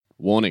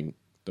Warning,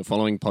 the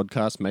following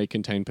podcast may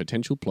contain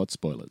potential plot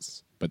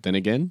spoilers, but then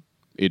again,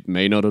 it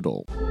may not at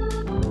all.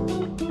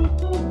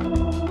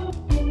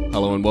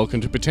 Hello and welcome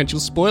to Potential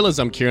Spoilers.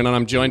 I'm Kieran and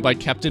I'm joined by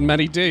Captain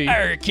Matty D.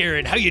 Arr,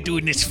 Kieran, how you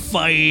doing this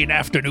fine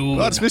afternoon?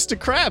 That's Mr.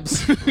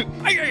 Krabs.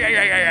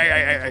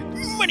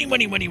 Money,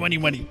 money, money, money,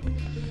 money.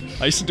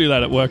 I used to do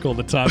that at work all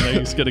the time. I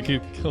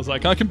was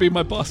like, I can be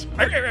my boss.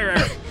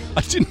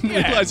 I didn't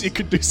realize you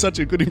could do such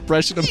a good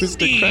impression of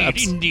Mr.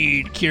 Krabs.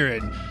 Indeed,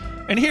 Kieran.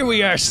 And here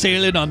we are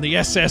sailing on the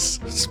SS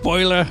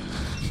Spoiler,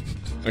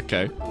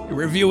 Okay.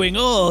 reviewing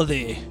all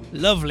the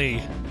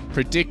lovely,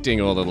 Predicting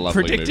all the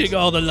lovely movies.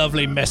 all the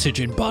lovely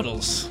messaging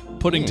bottles,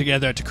 putting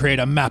together to create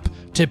a map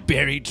to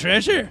buried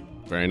treasure.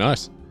 Very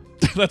nice.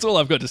 That's all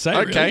I've got to say.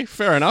 Okay,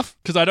 fair enough.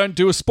 Because I don't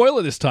do a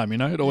spoiler this time, you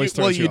know? It always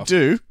throws you off.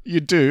 do. You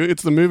do.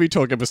 It's the movie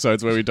talk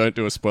episodes where we don't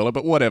do a spoiler,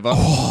 but whatever.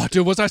 Oh,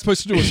 dude, was I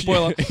supposed to do a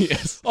spoiler?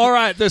 Yes. All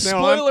right, the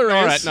spoiler is...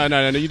 All right,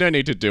 no, you don't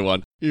need to do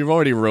one. You've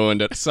already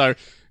ruined it. So,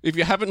 if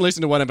you haven't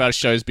listened to one of our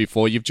shows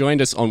before, you've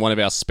joined us on one of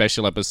our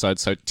special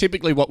episodes. So,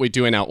 typically what we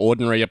do in our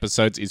ordinary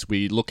episodes is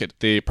we look at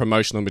the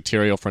promotional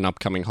material for an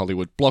upcoming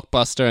Hollywood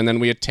blockbuster, and then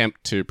we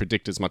attempt to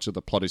predict as much of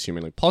the plot as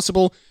humanly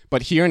possible.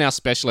 But here in our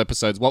special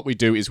episodes, what we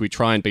do is we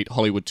try and beat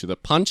Hollywood to the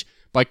punch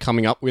by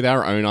coming up with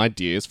our own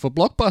ideas for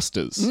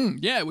blockbusters.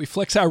 Yeah, we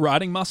flex our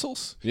writing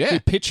muscles. Yeah. We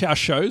pitch our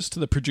shows to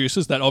the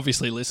producers that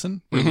obviously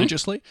listen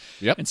religiously.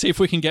 Yep. And see if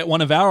we can get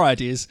one of our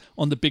ideas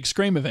on the big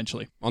screen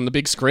eventually. On the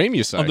big screen,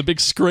 you say? On the big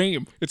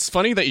screen. It's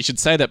funny that you should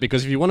say that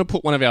because if you want to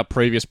put one of our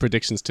previous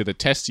predictions to the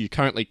test, you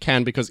currently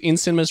can because in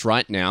cinemas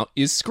right now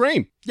is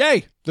Scream.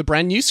 Yay! The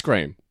brand new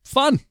Scream.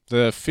 Fun.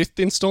 The 5th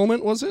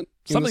installment, was it?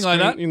 Something like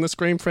that. In the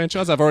Scream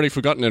franchise? I've already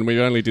forgotten and we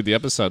only did the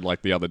episode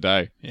like the other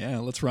day. Yeah,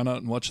 let's run out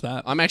and watch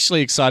that. I'm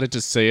actually excited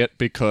to see it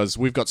because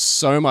we've got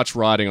so much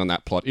riding on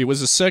that plot. It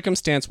was a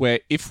circumstance where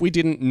if we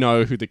didn't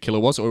know who the killer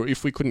was or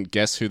if we couldn't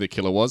guess who the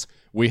killer was,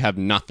 we have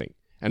nothing.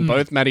 And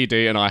both Matty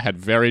D and I had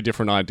very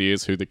different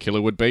ideas who the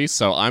killer would be,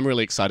 so I'm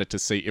really excited to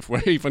see if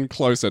we're even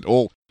close at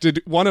all.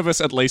 Did one of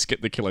us at least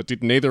get the killer?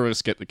 Did neither of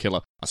us get the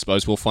killer? I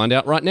suppose we'll find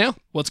out right now.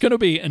 What's going to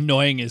be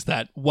annoying is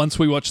that once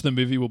we watch the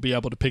movie, we'll be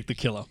able to pick the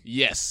killer.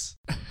 Yes,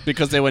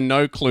 because there were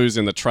no clues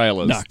in the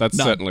trailers. No, That's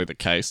none. certainly the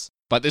case.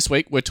 But this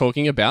week we're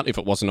talking about, if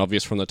it wasn't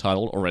obvious from the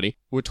title already,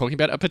 we're talking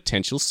about a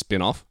potential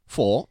spin-off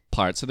for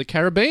Pirates of the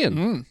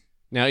Caribbean.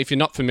 Now, if you're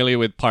not familiar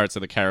with Pirates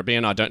of the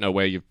Caribbean, I don't know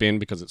where you've been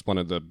because it's one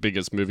of the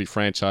biggest movie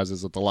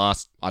franchises of the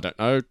last,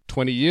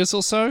 20 years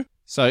or so.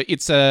 So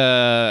it's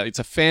a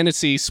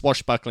fantasy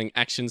swashbuckling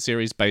action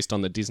series based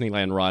on the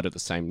Disneyland ride of the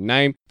same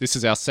name. This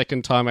is our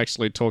second time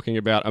actually talking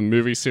about a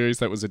movie series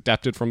that was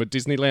adapted from a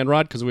Disneyland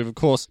ride because we've, of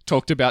course,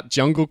 talked about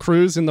Jungle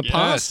Cruise in the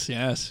past.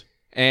 Yes.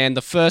 And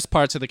the first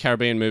Pirates of the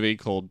Caribbean movie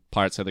called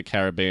Pirates of the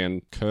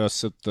Caribbean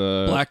Curse of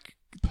the... Black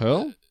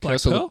Pearl? Black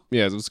Curse of Pearl?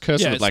 it was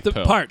Curse of the Black it's the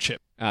Pearl. pirate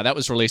ship. That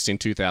was released in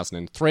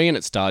 2003 and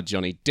it starred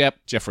Johnny Depp,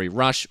 Jeffrey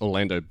Rush,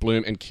 Orlando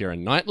Bloom and Keira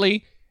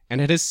Knightley. And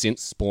it has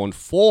since spawned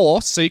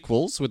 4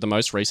 sequels, with the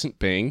most recent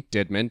being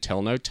Dead Men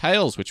Tell No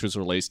Tales, which was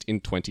released in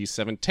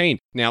 2017.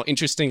 Now,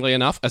 interestingly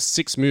enough, a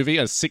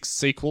 5th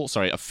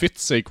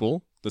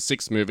sequel, the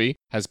 6th movie,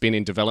 has been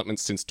in development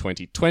since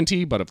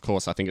 2020, but of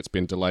course I think it's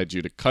been delayed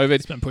due to COVID.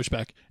 It's been pushed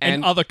back. And-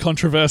 And other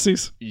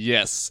controversies.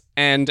 Yes,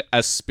 and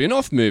a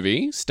spin-off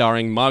movie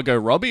starring Margot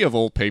Robbie of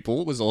all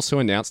people was also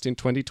announced in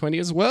 2020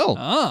 as well.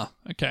 Ah,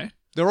 okay.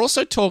 They're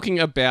also talking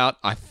about,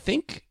 I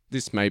think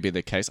this may be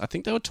the case, I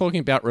think they were talking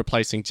about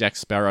replacing Jack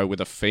Sparrow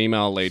with a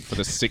female lead for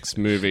the 6th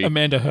movie.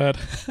 Amanda Heard.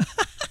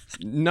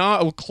 No,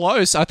 well,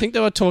 close. I think they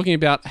were talking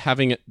about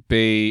having it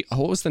be,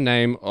 what was the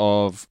name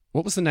of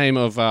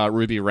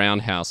Ruby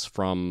Roundhouse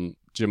from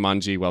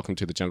Jumanji, Welcome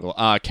to the Jungle?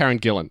 Karen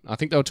Gillan. I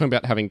think they were talking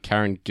about having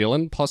Karen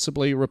Gillan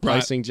possibly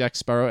replacing Jack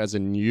Sparrow as a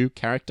new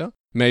character.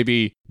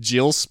 Maybe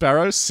Jill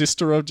Sparrow,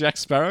 sister of Jack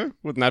Sparrow?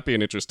 Wouldn't that be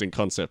an interesting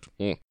concept?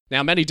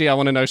 Now, Matty D, I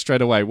want to know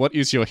straight away, what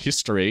is your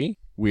history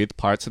with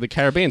Pirates of the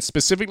Caribbean,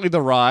 specifically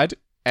the ride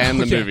and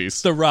the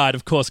movies? The ride,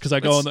 of course, because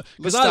I go on the...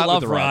 Because I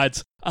love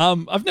rides.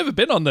 I've never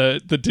been on the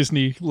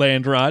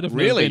Disneyland ride. I've never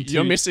Really? been to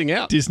You're missing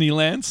out.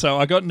 Disneyland, so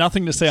I got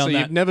nothing to say on So that.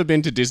 you've never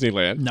been to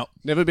Disneyland? No.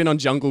 Never been on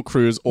Jungle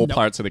Cruise or Nope.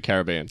 Pirates of the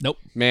Caribbean? Nope.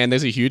 Man,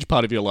 there's a huge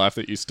part of your life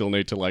that you still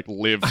need to,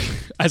 live.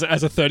 As a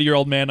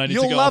 30-year-old man, I need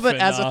to You'll go love off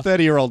it and, as a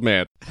 30-year-old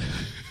man.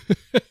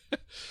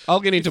 I'll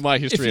get into my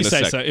history in a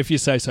sec. If you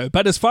say so.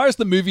 But as far as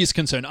the movie is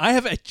concerned, I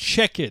have a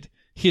checkered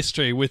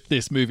history with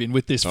this movie and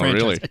with this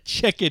franchise. Really? A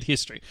checkered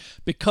history.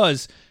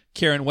 Because,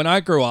 Kieran, when I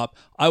grew up,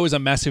 I was a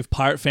massive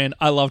pirate fan.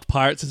 I loved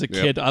pirates as a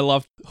kid. I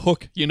loved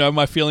Hook. You know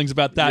my feelings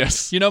about that.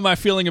 Yes. You know my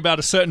feeling about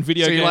a certain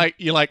video So game.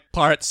 you like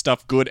pirate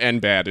stuff good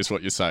and bad is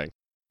what you're saying.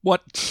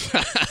 What?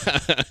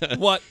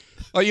 What?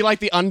 Oh, you like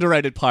the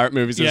underrated pirate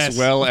movies Yes, as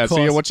well of as... So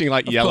you're course. watching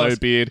Of course.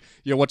 Yellowbeard,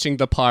 you're watching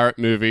the pirate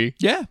movie.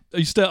 Yeah, I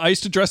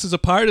used to dress as a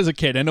pirate as a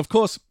kid, and of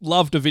course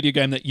loved a video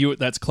game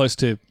that's close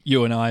to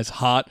you and I's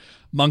heart.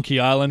 Monkey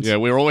Island. Yeah,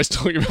 we're always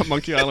talking about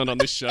Monkey Island on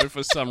this show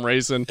for some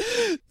reason.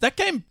 That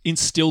game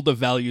instilled the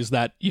values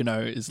that,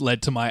 is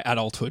led to my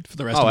adulthood for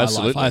the rest of my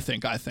absolutely. life,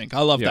 I think.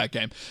 I love that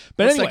game.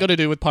 But What's anyway, that got to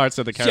do with Pirates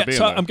of the Caribbean?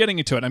 so though? I'm getting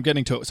into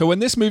it. So when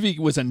this movie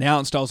was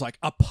announced, I was like,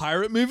 a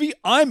pirate movie?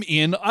 I'm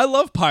in. I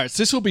love pirates.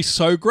 This will be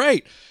so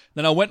great.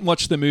 Then I went and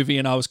watched the movie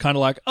and I was kind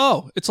of like,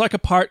 oh, it's like a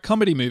pirate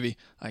comedy movie.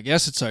 I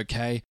guess it's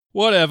okay.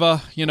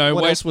 Whatever.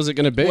 What else was it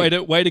going to be?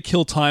 Way to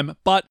kill time.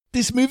 But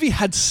this movie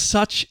had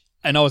such...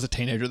 And I was a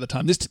teenager at the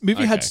time. This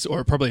movie had,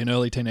 or probably an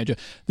early teenager,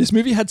 this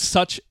movie had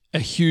such a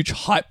huge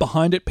hype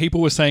behind it.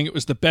 People were saying it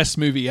was the best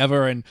movie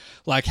ever and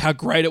like how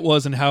great it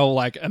was and how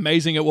like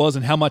amazing it was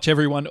and how much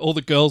all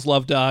the girls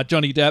loved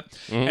Johnny Depp.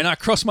 And I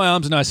crossed my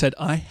arms and I said,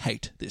 I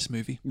hate this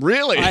movie.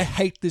 Really? I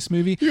hate this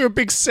movie. You're a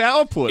big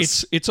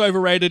sourpuss. It's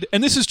overrated.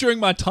 And this is during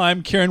my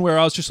time, Kieran, where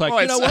I was just like,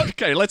 you know what?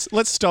 Okay, let's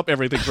stop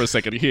everything for a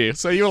second here.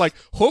 So you were like,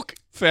 Hook,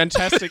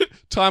 fantastic,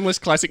 timeless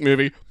classic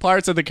movie.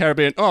 Pirates of the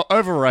Caribbean,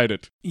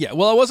 overrated. Yeah,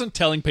 well, I wasn't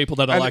telling people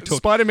that I liked Hook.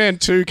 Spider-Man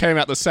 2 came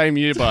out the same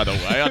year, by the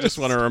way. I just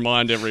want to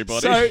remind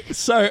everybody.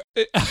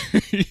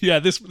 Yeah,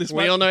 this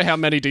we all know how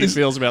Matty D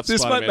feels about this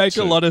Spider-Man might make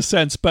 2. a lot of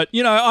sense, but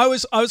I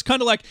was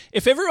kind of like,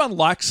 if everyone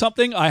liked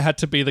something, I had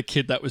to be the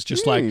kid that was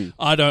just like,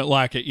 I don't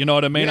like it. You know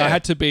what I mean? Yeah. I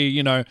had to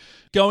be,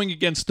 going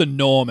against the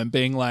norm and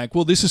being like,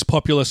 well, this is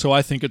popular, so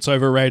I think it's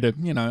overrated.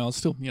 I was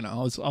still, I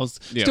was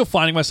still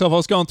finding myself. I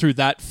was going through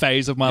that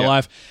phase of my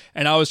life,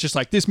 and I was just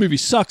like, this movie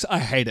sucks. I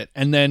hate it.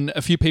 And then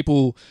a few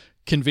people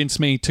convinced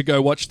me to go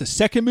watch the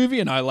second movie,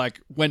 and I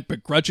went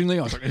begrudgingly.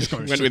 I was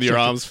like, went with your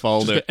arms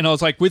folded, and I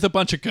was like with a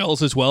bunch of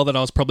girls as well that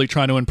I was probably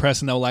trying to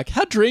impress, and they were like,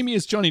 "How dreamy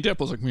is Johnny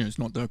Depp?" I was like, "It's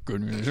not that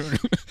good,"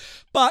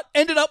 but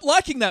ended up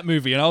liking that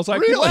movie, and I was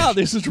like, Really? "Wow,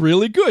 this is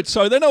really good."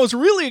 So then I was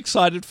really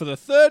excited for the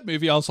third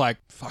movie. I was like,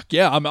 "Fuck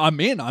yeah, I'm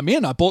in."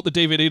 I bought the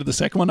DVD to the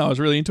second one. I was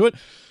really into it.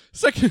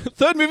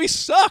 Third movie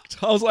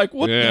sucked. I was like,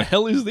 "What the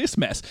hell is this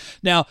mess?"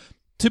 Now,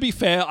 to be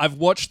fair, I've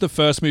watched the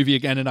first movie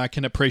again and I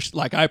can appreciate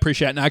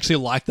and I actually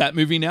like that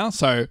movie now.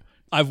 So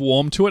I've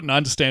warmed to it and I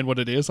understand what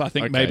it is. I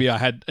think maybe I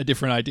had a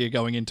different idea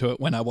going into it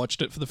when I watched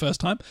it for the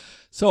first time.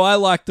 So I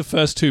like the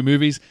first two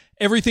movies.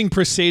 Everything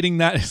preceding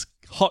that is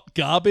hot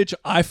garbage,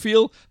 I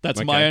feel.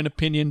 That's my own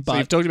opinion. But so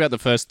you've talked about the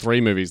first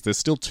three movies. There's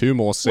still two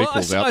more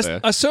sequels out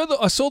there. I saw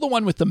the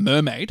one with the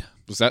mermaid.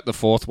 Was that the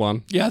fourth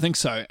one? Yeah, I think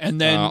so.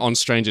 And then On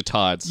Stranger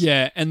Tides.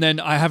 Yeah, and then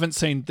I haven't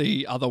seen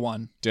the other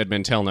one. Dead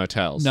Men Tell No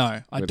Tales. No,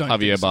 I with don't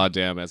Javier think so.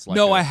 Bardem as like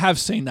I have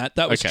seen that.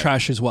 That was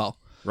trash as well.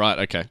 Right,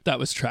 okay. That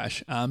was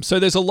trash. So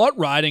there's a lot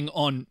riding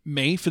on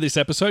me for this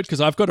episode because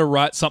I've got to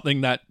write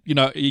something that,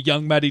 a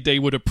young Matty D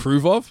would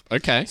approve of.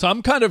 Okay. So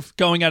I'm kind of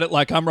going at it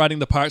like I'm writing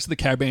the Pirates of the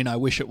Caribbean I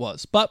wish it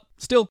was. But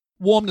still,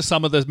 warm to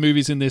some of the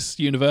movies in this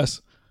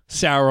universe,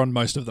 sour on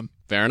most of them.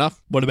 Fair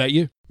enough. What about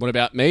you? What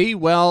about me?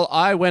 Well,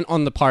 I went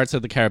on the Pirates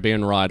of the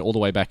Caribbean ride all the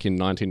way back in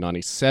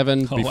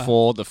 1997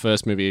 before the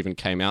first movie even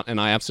came out,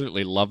 and I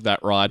absolutely loved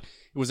that ride.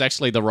 It was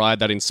actually the ride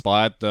that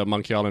inspired the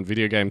Monkey Island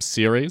video game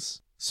series.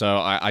 So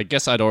I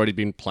guess I'd already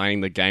been playing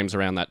the games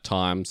around that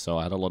time, so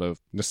I had a lot of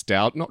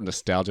not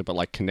nostalgia, but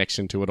like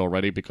connection to it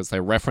already because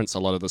they reference a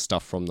lot of the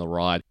stuff from the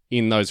ride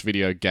in those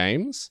video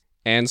games.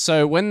 And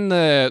so when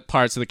the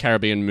Pirates of the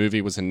Caribbean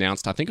movie was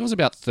announced, I think I was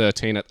about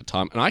 13 at the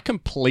time, and I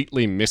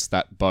completely missed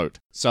that boat.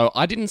 So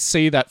I didn't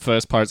see that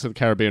first Pirates of the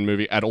Caribbean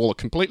movie at all. I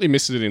completely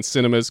missed it in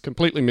cinemas,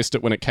 completely missed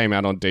it when it came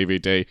out on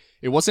DVD.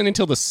 It wasn't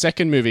until the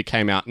second movie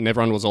came out and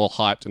everyone was all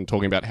hyped and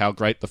talking about how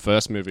great the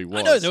first movie was.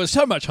 I know, there was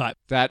so much hype.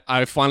 That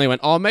I finally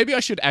went, maybe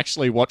I should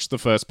actually watch the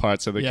first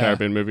Pirates of the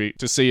Caribbean movie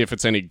to see if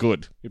it's any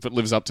good, if it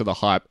lives up to the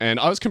hype. And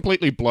I was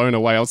completely blown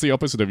away. I was the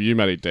opposite of you,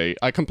 Matty D.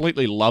 I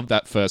completely loved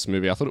that first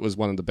movie. I thought it was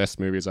one of the best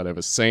movies I'd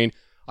ever seen.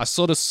 I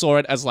sort of saw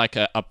it as like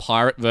a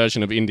pirate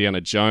version of Indiana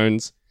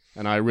Jones.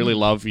 And I really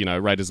love,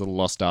 Raiders of the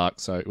Lost Ark.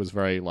 So it was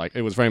very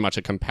much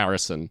a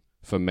comparison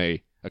for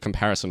me, a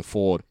comparison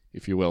Ford,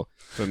 if you will,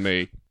 for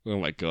me. Oh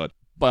my God.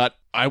 But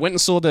I went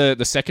and saw the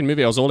second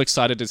movie. I was all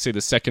excited to see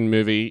the second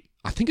movie.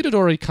 I think it had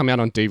already come out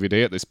on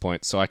DVD at this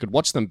point, so I could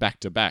watch them back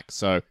to back.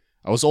 So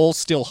I was all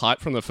still hyped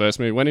from the first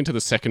movie, went into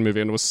the second movie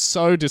and was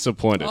so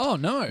disappointed. Oh,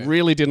 no.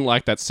 Really didn't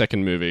like that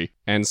second movie.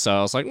 And so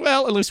I was like,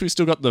 well, at least we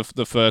still got the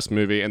first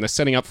movie, and they're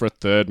setting up for a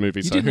third movie.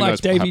 You so didn't who like knows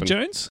what Davy happened.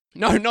 Jones?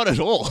 No, not at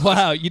all.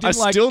 Wow, you didn't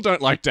I still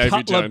don't like Davy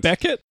Cutler Jones.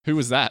 Beckett? Who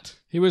was that?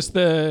 He was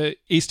the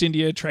East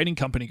India Trading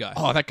Company guy.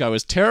 Oh, that guy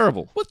was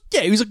terrible. Well,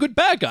 yeah, he was a good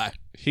bad guy.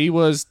 He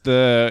played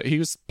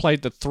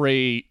the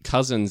three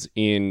cousins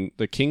in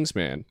The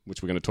Kingsman,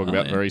 which we're going to talk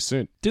about very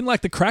soon. Didn't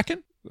like the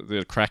Kraken?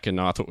 The Kraken,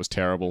 I thought was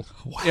terrible.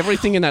 Wow.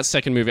 Everything in that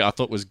second movie I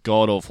thought was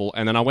god-awful.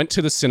 And then I went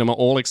to the cinema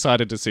all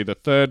excited to see the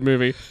third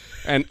movie.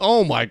 And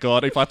oh my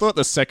God, if I thought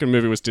the second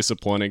movie was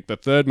disappointing, the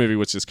third movie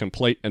was just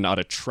complete and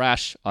utter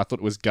trash. I thought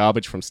it was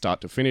garbage from start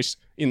to finish.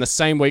 In the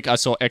same week, I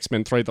saw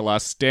X-Men 3 The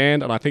Last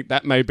Stand, and I think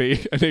that may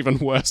be an even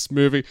worse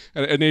movie,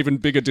 an even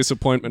bigger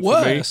disappointment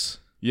for me. Worse?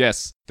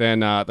 Yes. than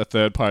the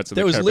third Pirates of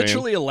There the was Caribbean.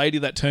 literally a lady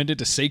that turned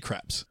into sea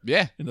crabs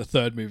Yeah. in the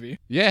third movie.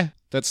 Yeah,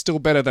 that's still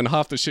better than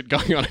half the shit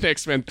going on in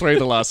X-Men 3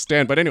 The Last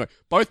Stand. But anyway,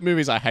 both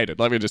movies I hated.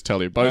 Let me just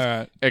tell you. Both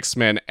Alright.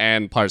 X-Men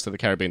and Pirates of the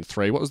Caribbean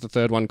 3. What was the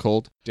third one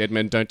called? Dead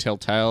Men Don't Tell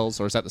Tales?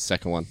 Or is that the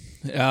second one?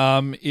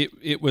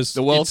 It was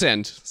The World's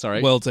End.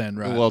 Sorry. World's End,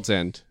 right? The World's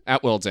End.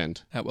 At World's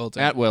End. At World's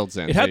End. At World's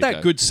End. It had There you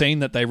that go. good scene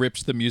that they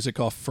ripped the music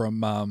off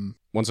from.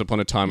 Once Upon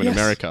a Time in Yes,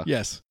 America.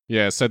 Yes.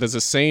 Yeah, so there's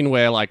a scene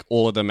where like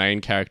all of the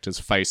main characters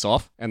face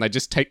off and they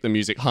just take the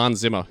music. Hans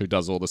Zimmer, who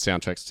does all the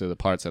soundtracks to the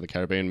Pirates of the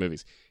Caribbean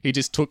movies, he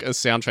just took a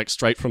soundtrack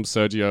straight from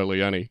Sergio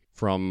Leone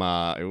from,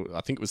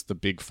 I think it was the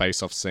big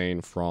face-off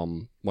scene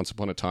from Once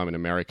Upon a Time in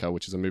America,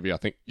 which is a movie I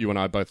think you and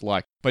I both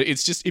like. But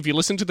it's just, if you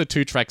listen to the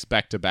two tracks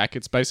back to back,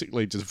 it's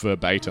basically just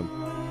verbatim.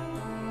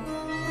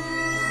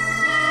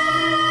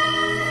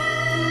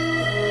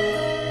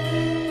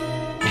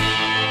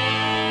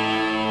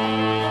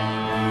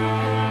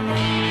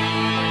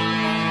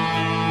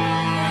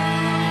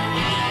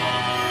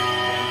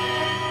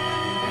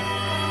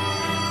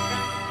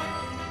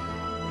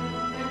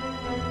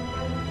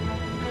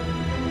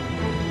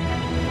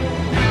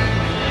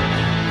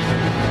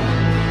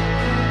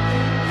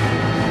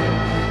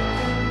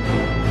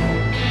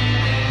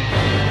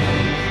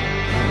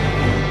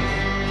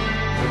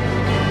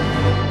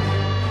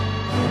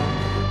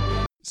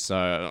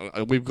 So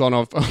we've gone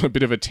off on a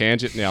bit of a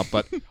tangent now,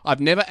 but I've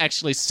never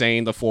actually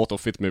seen the fourth or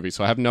fifth movie,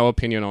 so I have no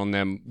opinion on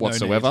them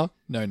whatsoever.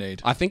 No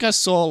need. I think I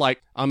saw,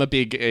 like, I'm a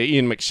big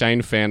Ian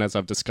McShane fan, as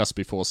I've discussed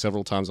before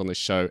several times on this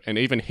show, and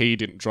even he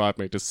didn't drive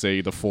me to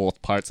see the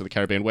fourth Pirates of the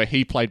Caribbean, where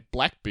he played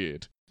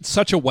Blackbeard.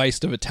 Such a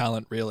waste of a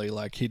talent, really.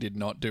 Like, he did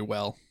not do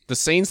well. The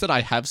scenes that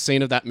I have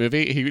seen of that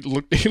movie, he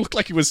looked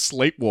like he was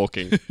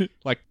sleepwalking.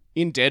 Like,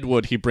 in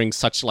Deadwood, he brings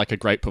such like a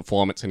great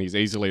performance, and he's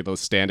easily the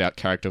standout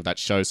character of that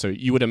show. So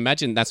you would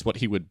imagine that's what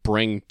he would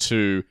bring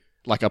to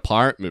like a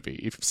pirate movie.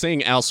 If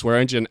seeing Al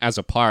Swearingen as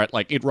a pirate,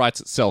 like it writes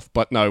itself.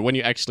 But no, when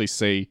you actually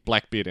see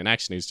Blackbeard in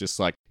action, he's just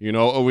like, you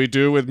know what we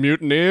do with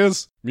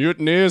mutineers?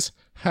 Mutineers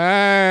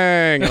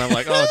hang. And I'm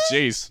like, oh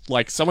jeez,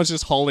 like someone's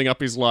just holding up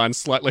his line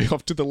slightly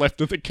off to the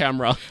left of the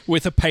camera.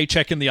 With a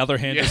paycheck in the other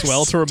hand Yes, as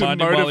well to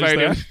remind him while he's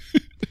there.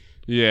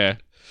 Yeah.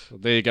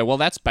 There you go. Well,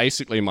 that's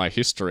basically my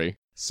history.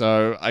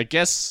 So I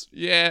guess,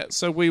 yeah,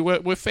 so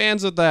we're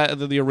fans of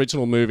the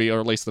original movie,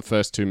 or at least the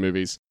first two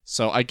movies.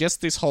 So I guess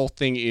this whole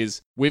thing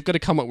is, we've got to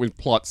come up with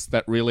plots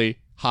that really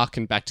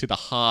harken back to the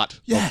heart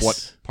Yes. of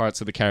what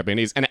Pirates of the Caribbean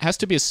is. And it has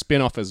to be a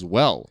spin-off as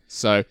well.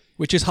 So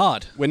Which is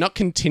hard. we're not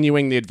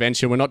continuing the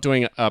adventure. We're not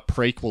doing a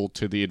prequel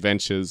to the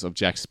adventures of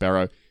Jack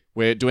Sparrow.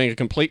 We're doing a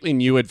completely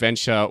new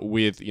adventure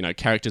with, you know,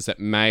 characters that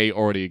may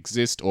already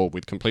exist, or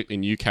with completely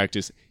new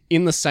characters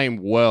in the same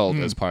world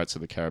as Pirates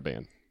of the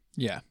Caribbean.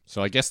 Yeah.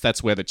 So I guess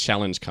that's where the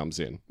challenge comes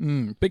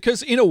in.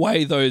 Because in a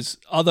way, those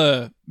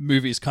other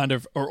movies kind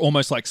of are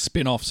almost like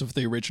spin-offs of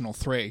the original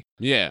three.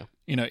 Yeah.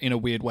 You know, in a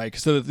weird way.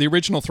 Because the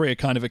original three are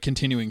kind of a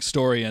continuing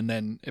story, and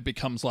then it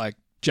becomes like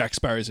Jack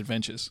Sparrow's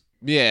adventures.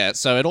 Yeah,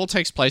 so it all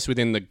takes place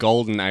within the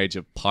golden age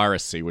of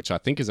piracy, which I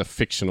think is a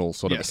fictional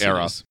sort Yes, of it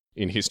era is.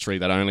 in history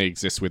that only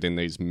exists within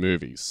these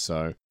movies.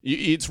 So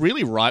it's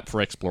really ripe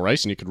for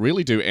exploration. You could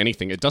really do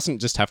anything. It doesn't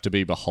just have to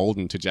be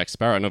beholden to Jack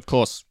Sparrow. And of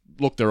course,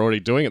 look, they're already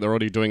doing it. They're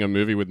already doing a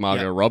movie with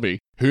Margot Robbie.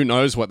 Who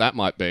knows what that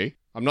might be?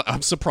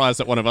 I'm surprised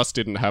that one of us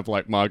didn't have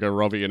like Margot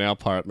Robbie in our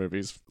pirate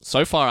movies.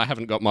 So far, I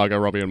haven't got Margot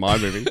Robbie in my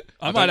movie.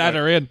 I might add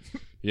her in.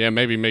 Yeah,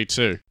 maybe me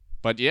too.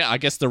 But yeah, I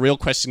guess the real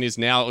question is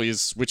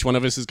which one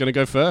of us is going to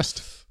go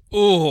first?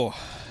 Oh,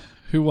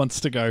 who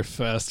wants to go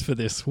first for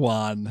this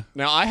one?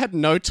 Now, I had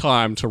no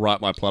time to write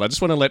my plot. I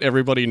just want to let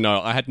everybody know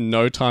I had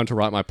no time to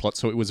write my plot,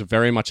 so it was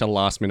very much a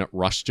last-minute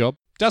rush job.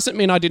 Doesn't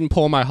mean I didn't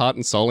pour my heart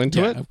and soul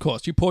into it, Of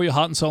course. You pour your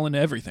heart and soul into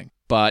everything.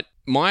 but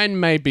mine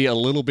may be a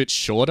little bit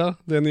shorter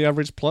than the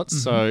average plot.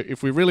 So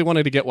if we really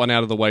wanted to get one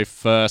out of the way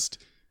first,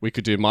 we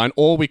could do mine,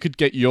 or we could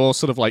get your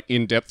sort of like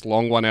in-depth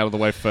long one out of the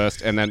way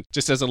first, and then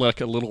just as a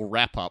little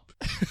wrap-up,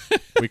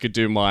 we could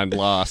do mine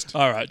last.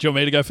 All right. Do you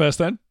want me to go first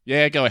then?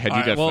 Yeah, go ahead. All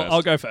You right, go well, first.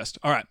 I'll go first.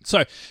 All right.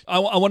 So I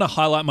want to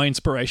highlight my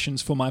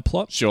inspirations for my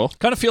plot. Sure.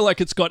 Kind of feel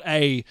like it's got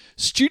a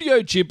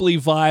Studio Ghibli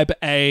vibe.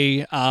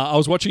 I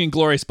was watching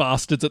Inglourious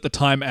Bastards at the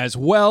time as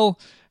well.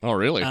 Oh,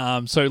 really?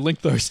 So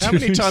link those two. How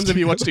many times have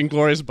you together. watched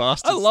Inglourious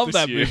Bastards? I love this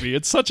that year? movie.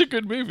 It's such a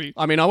good movie.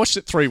 I mean, I watched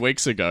it 3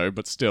 weeks ago,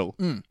 but still.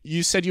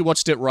 You said you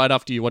watched it right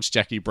after you watched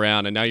Jackie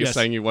Brown, and now you're Yes.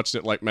 saying you watched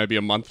it like maybe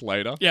a month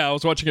later. Yeah, I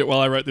was watching it while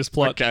I wrote this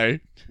plot. Okay.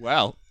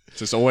 Wow.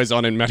 Just always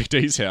on in Matty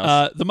D's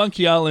house. The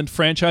Monkey Island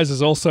franchise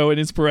is also an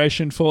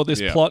inspiration for this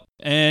Yeah. plot,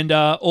 and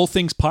all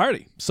things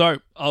piratey. So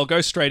I'll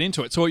go straight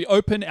into it. So we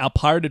open our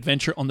pirate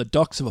adventure on the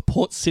docks of a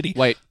port city.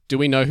 Wait, do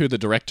we know who the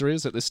director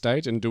is at this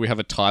stage? And do we have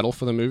a title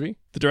for the movie?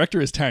 The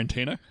director is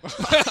Tarantino,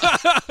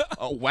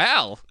 Oh,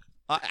 wow.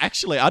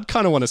 I'd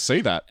kind of want to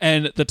see that.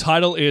 and the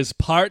title is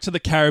Pirates of the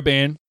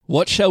Caribbean.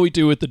 What shall we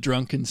do with the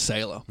drunken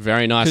sailor?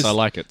 Very nice. 'Cause I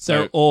like it.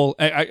 They're So, all.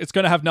 It's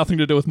going to have nothing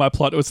to do with my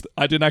plot.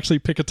 I didn't actually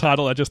pick a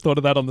title. I just thought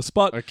of that on the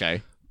spot.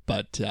 okay.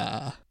 But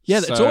yeah,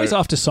 it's So- always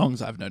after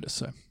songs. I've noticed.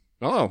 So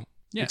Oh,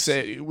 Yes.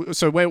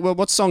 So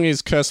what song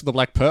is Curse of the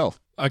Black Pearl?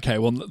 Okay,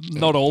 well,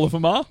 not all of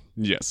them are.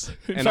 Yes.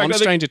 And fact, On I think-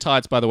 Stranger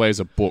Tides, by the way, is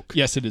a book.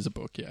 Yes, it is a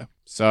book, yeah.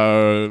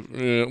 So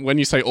when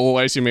you say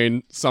always, you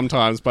mean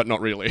sometimes, but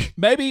not really.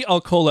 Maybe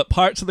I'll call it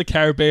Pirates of the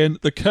Caribbean,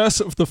 The Curse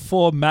of the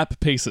Four Map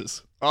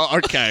Pieces. Oh,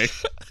 okay.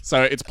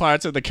 So it's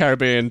Pirates of the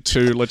Caribbean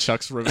 2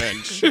 LeChuck's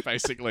Revenge,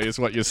 basically, is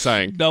what you're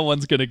saying. No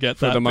one's going to get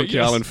For that. the but Monkey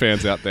yes. Island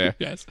fans out there.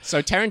 Yes.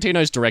 So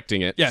Tarantino's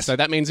directing it. Yes. So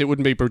that means it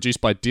wouldn't be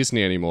produced by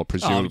Disney anymore,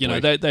 presumably.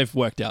 They've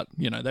worked out.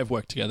 They've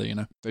worked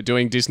together, They're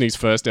doing Disney's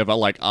first ever,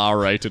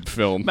 R-rated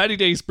film. Matty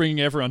D's bringing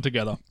everyone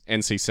together.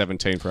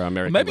 NC-17 for our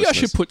American Maybe I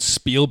should listeners. put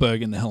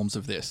Spielberg in the helms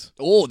of this.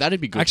 Oh, that'd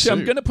be good Actually, too.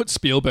 I'm going to put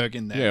Spielberg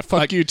in there. Yeah,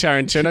 fuck you,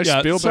 Tarantino.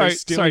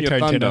 Spielberg's stealing your Tarantino.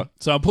 thunder.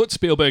 So I'll put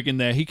Spielberg in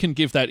there. He can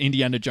give that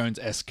Indiana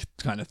Jones-esque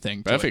kind of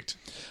thing. to it. Perfect.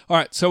 All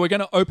right, so we're going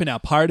to open our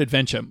pirate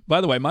adventure.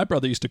 By the way, my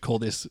brother used to call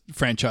this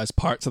franchise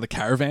Pirates of the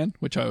Caravan,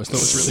 which I always thought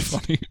was really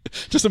funny.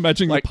 Just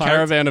imagining Like the pirates,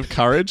 Caravan of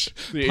Courage,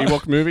 the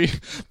Ewok movie.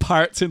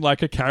 pirates in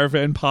like a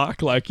caravan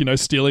park,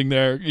 stealing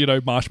their,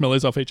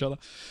 marshmallows off each other.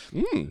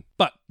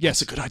 But yes,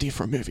 That's a good idea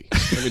for a movie.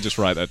 Let me just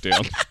write that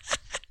down.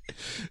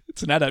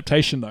 it's an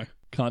adaptation though.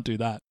 Can't do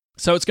that.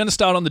 So it's going to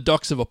start on the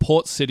docks of a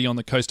port city on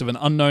the coast of an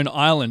unknown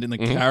island in the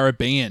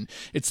Caribbean.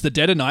 It's the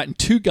dead of night, and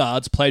two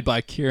guards, played by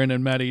Kieran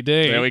and Matty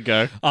D, There we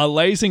go. are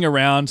lazing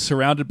around,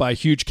 surrounded by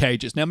huge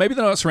cages. Now, maybe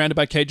they're not surrounded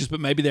by cages, but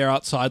maybe they're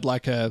outside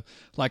like a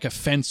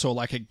fence or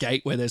like a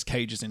gate where there's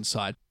cages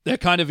inside. They're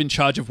kind of in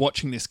charge of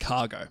watching this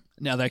cargo.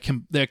 Now,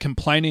 they're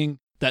complaining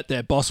that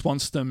their boss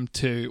wants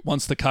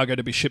the cargo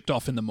to be shipped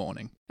off in the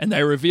morning. And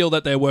they reveal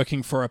that they're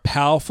working for a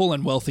powerful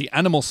and wealthy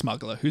animal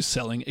smuggler who's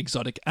selling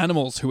exotic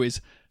animals, who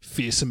is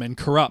fearsome and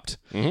corrupt.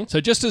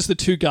 So just as the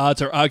two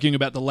guards are arguing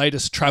about the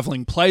latest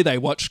traveling play they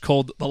watched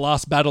called The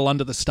Last Battle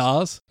Under the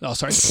Stars,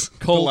 The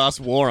called Last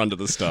War Under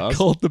the Stars.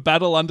 The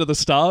Battle Under the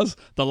Stars,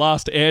 the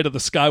last heir to the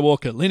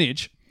Skywalker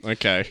lineage,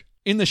 Okay.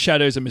 in the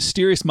shadows, a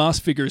mysterious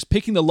masked figure is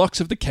picking the locks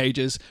of the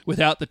cages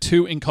without the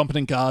two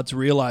incompetent guards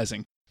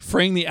realizing,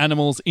 freeing the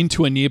animals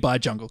into a nearby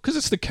jungle. Because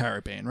it's the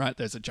Caribbean, right?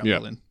 There's a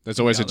jungle Yeah. in. There's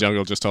always a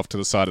jungle just off to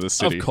the side of the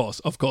city. Of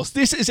course.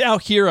 This is our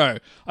hero.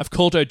 I've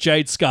called her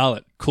Jade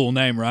Scarlet. Cool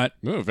name, right?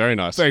 Oh, very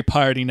nice. Very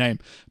piratey name.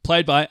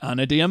 Played by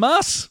Ana de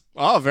Armas.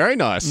 Oh, very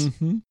nice.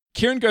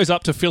 Kieran goes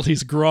up to fill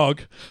his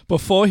grog.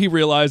 Before he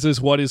realizes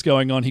what is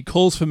going on, he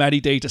calls for Matty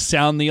D to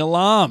sound the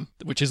alarm,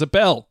 which is a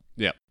bell.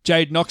 Yep.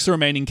 Jade knocks the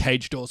remaining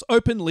cage doors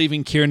open,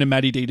 leaving Kieran and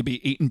Matty D to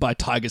be eaten by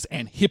tigers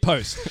and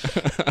hippos.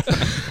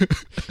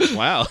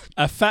 Wow.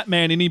 A fat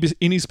man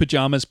in his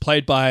pajamas,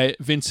 played by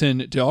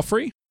Vincent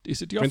D'Onofrio.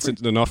 Is it D'Onofrio?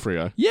 Vincent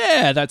D'Onofrio.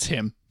 Yeah, that's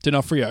him.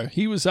 D'Onofrio.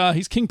 He was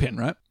he's Kingpin,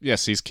 right?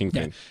 Yes, he's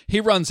Kingpin. He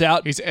runs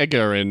out. He's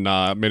Edgar in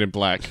Men in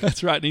Black.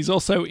 That's right. And he's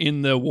also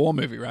in the war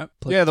movie, right?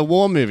 Yeah, the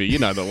war movie. You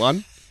know the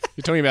one.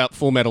 You're talking about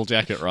Full Metal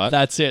Jacket, right?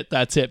 That's it.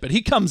 But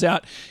he comes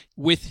out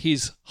with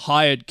his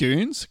hired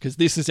goons, because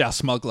this is our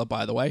smuggler,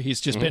 by the way.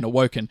 He's just been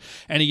awoken.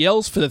 And he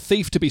yells for the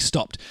thief to be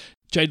stopped.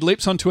 Jade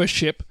leaps onto a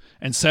ship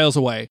and sails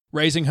away,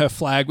 raising her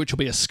flag, which will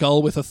be a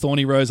skull with a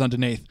thorny rose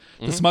underneath.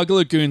 The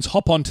smuggler goons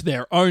hop onto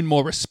their own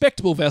more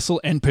respectable vessel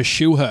and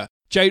pursue her.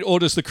 Jade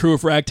orders the crew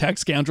of ragtag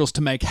scoundrels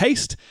to make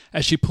haste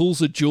as she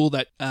pulls a jewel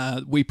that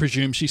we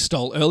presume she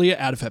stole earlier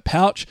out of her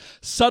pouch.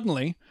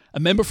 Suddenly, a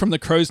member from the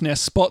Crow's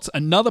Nest spots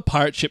another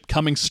pirate ship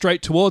coming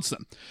straight towards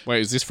them.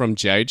 Wait, is this from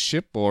Jade's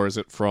ship or is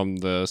it from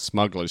the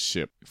smuggler's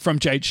ship? From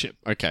Jade's ship.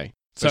 Okay.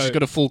 So So- she's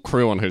got a full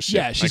crew on her ship.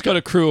 Yeah, she's got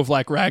a crew of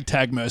like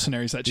ragtag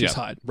mercenaries that she's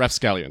hired.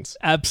 Rapscallions.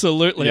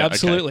 Absolutely, Yeah,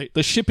 absolutely.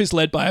 The ship is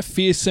led by a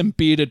fearsome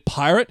bearded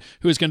pirate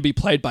who is going to be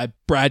played by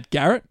Brad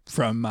Garrett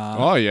from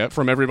Oh, yeah,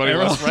 from Everybody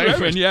Loves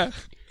Raymond. Yeah.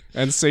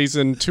 And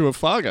season 2 of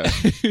Fargo.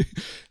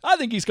 I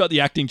think he's got the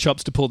acting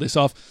chops to pull this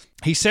off.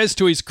 He says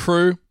to his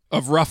crew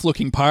of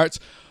rough-looking pirates,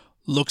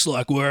 "Looks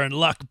like we're in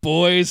luck,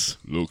 boys."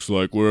 Looks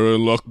like we're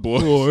in luck, boy.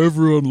 Oh,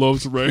 everyone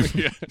loves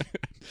Raymond.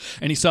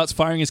 And he starts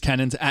firing his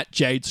cannons at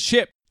Jade's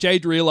ship.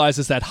 Jade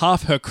realizes that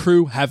half her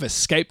crew have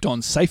escaped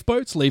on safe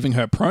boats, leaving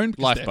her prone.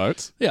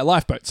 Lifeboats. Yeah,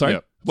 lifeboats. Sorry.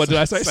 Yep. What did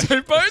I say?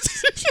 Safe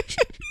boats?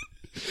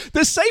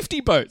 They're safety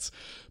boats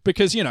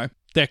because,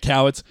 they're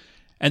cowards.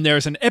 And there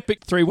is an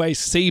epic three-way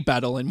sea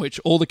battle in which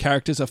all the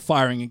characters are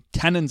firing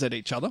cannons at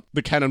each other.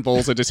 The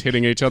cannonballs are just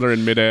hitting each other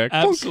in midair.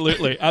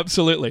 Absolutely,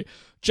 absolutely.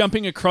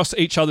 Jumping across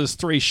each other's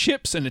three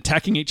ships and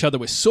attacking each other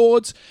with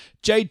swords.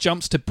 Jade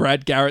jumps to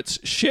Brad Garrett's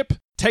ship,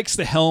 takes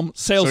the helm,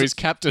 sails... So he's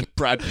Captain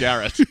Brad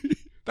Garrett.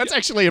 That's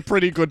actually a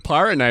pretty good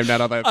pirate name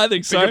now that I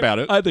think so. Think about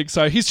it. I think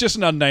so. He's just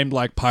an unnamed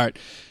pirate.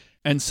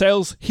 And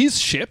sails his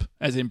ship,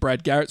 as in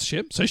Brad Garrett's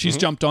ship. So she's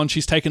jumped on,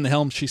 she's taken the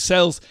helm, she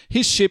sails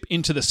his ship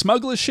into the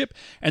smuggler's ship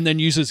and then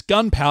uses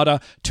gunpowder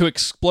to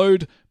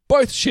explode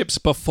both ships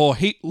before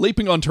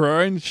leaping onto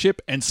her own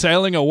ship and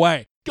sailing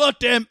away.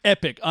 Goddamn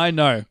epic, I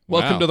know.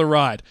 Welcome Wow. to the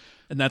ride.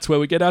 And that's where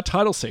we get our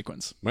title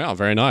sequence. Wow,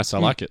 very nice. I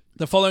like it.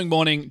 The following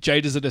morning,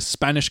 Jade is at a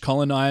Spanish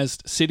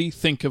colonized city.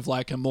 Think of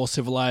like a more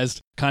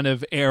civilized kind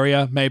of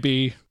area,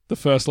 maybe the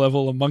first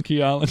level of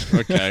Monkey Island.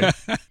 Okay.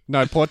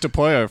 No, Puerto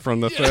Pollo from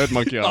the third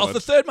Monkey Island. Oh, the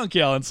third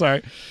Monkey Island,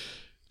 sorry.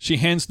 She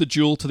hands the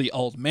jewel to the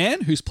old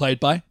man, who's played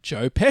by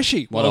Joe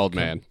Pesci. What old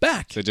man?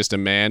 Back. So just a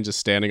man just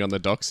standing on the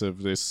docks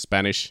of this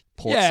Spanish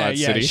portside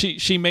city?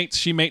 She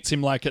meets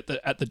him like at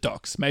the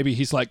docks. Maybe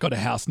he's like got a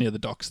house near the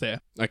docks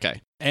there.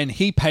 Okay. And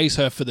he pays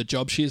her for the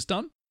job she has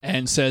done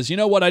and says, you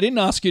know what, I didn't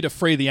ask you to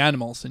free the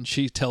animals. And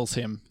she tells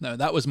him, no,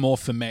 that was more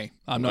for me.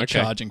 I'm not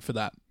charging for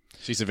that.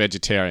 She's a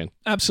vegetarian.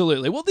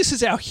 Absolutely. Well, this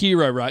is our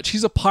hero, right?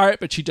 She's a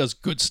pirate, but she does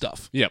good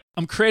stuff. Yep.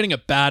 I'm creating a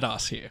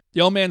badass here. The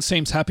old man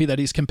seems happy that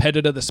his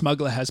competitor, the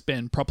smuggler, has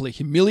been properly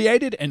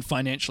humiliated and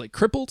financially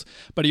crippled,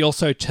 but he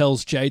also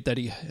tells Jade that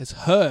he has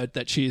heard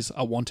that she's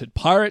a wanted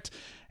pirate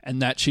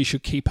and that she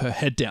should keep her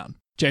head down.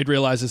 Jade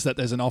realizes that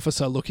there's an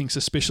officer looking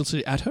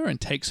suspiciously at her and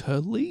takes her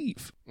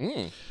leave.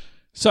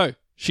 So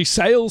she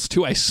sails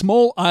to a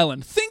small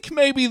island. Think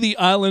maybe the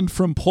island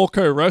from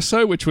Porco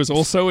Rosso, which was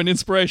also an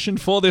inspiration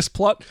for this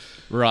plot.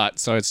 Right,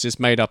 so it's just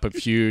made up of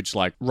huge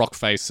like rock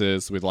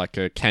faces with like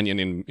a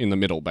canyon in the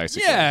middle,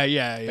 basically.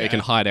 Yeah. That you can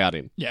hide out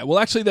in. Yeah, well,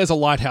 actually, there's a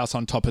lighthouse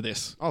on top of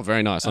this. Oh,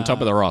 very nice. On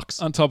top of the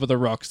rocks. On top of the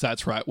rocks,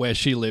 that's right, where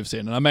she lives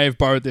in. And I may have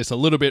borrowed this a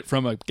little bit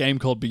from a game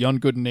called Beyond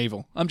Good and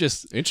Evil. I'm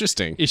just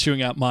Interesting.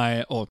 issuing out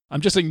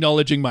I'm just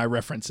acknowledging my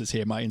references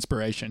here, my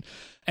inspiration.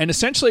 And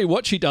essentially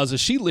what she does is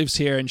she lives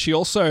here and she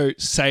also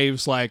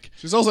saves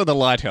She's also the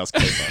lighthouse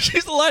keeper.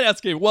 She's the lighthouse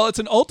keeper. Well, it's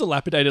an old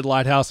dilapidated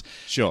lighthouse.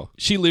 Sure.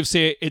 She lives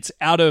here. It's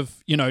out of,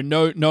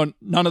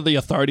 none of the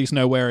authorities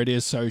know where it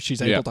is, so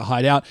she's able to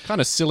hide out. Kind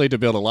of silly to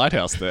build a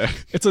lighthouse there.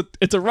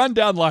 It's a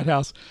rundown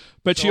lighthouse.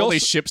 But so all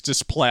these ships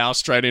just plow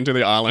straight into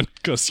the island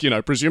because,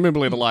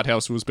 presumably the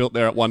lighthouse was built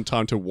there at one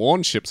time to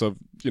warn ships of,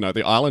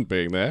 the island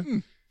being there.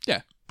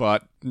 Yeah.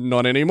 But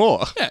not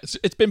anymore. Yeah,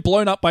 it's been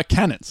blown up by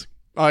cannons.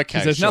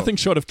 Okay, There's nothing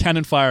short of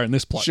cannon fire in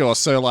this plot. Sure,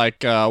 so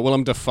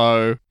Willem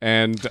Dafoe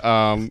and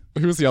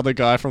who was the other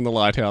guy from the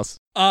lighthouse?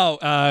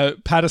 Oh,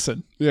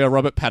 Patterson. Yeah,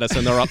 Robert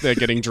Patterson. They're up there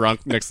getting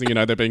drunk. Next thing you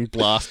know, they're being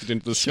blasted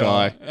into the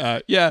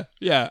sky. Yeah,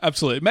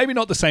 absolutely. Maybe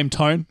not the same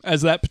tone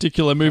as that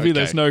particular movie. Okay.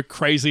 There's no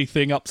crazy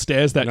thing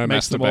upstairs that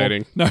makes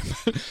masturbating. them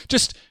all... No,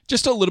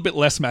 just a little bit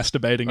less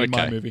masturbating in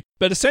my movie.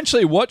 But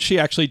essentially what she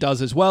actually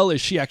does as well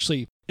is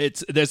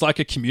there's like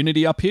a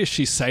community up here.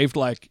 She saved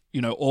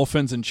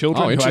orphans and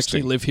children who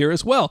actually live here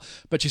as well.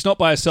 But she's not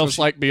by herself. So it's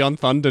like Beyond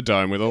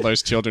Thunderdome with all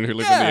those children who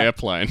live in the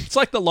airplane. It's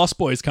like the Lost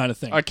Boys kind of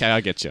thing. Okay, I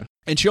get you.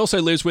 And she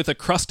also lives with a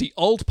crusty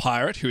old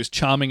pirate who is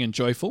charming and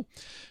joyful,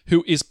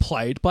 who is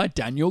played by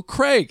Daniel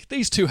Craig.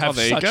 These two have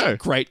such a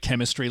great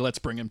chemistry. Let's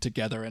bring them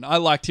together. And I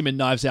liked him in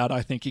Knives Out.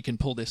 I think he can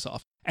pull this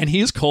off. And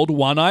he is called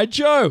One-Eyed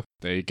Joe.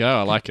 There you go.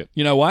 I like it.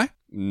 You know why?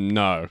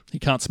 No. He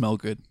can't smell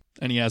good.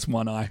 And he has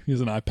one eye. He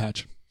has an eye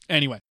patch.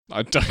 Anyway.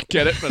 I don't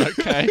get it, but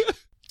okay.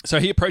 So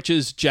he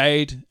approaches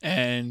Jade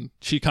and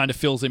she kind of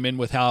fills him in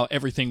with how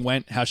everything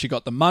went, how she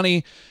got the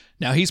money.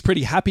 Now, he's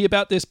pretty happy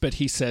about this, but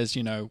he says,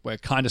 we're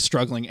kind of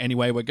struggling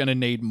anyway. We're going to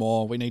need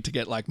more. We need to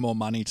get more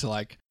money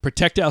to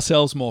protect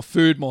ourselves, more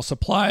food, more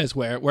supplies.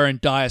 We're in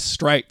dire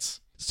straits.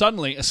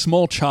 Suddenly, a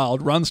small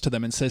child runs to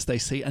them and says they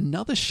see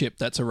another ship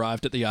that's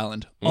arrived at the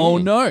island. Oh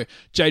no.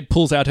 Jade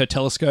pulls out her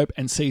telescope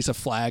and sees a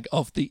flag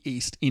of the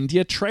East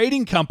India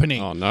Trading Company.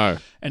 Oh no.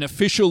 An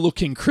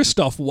official-looking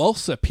Christoph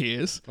Waltz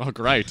appears. Oh,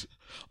 great.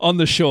 On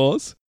the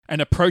shores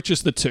and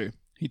approaches the two.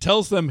 He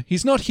tells them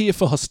he's not here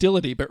for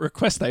hostility, but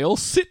requests they all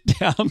sit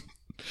down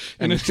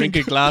and drink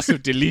a glass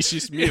of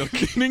delicious milk.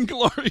 An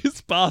inglorious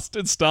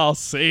bastard style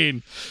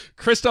scene.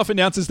 Christoph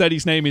announces that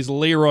his name is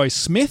Leroy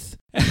Smith.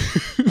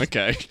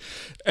 Okay.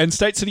 And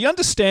states that he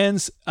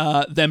understands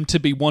them to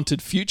be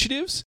wanted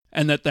fugitives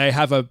and that they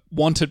have a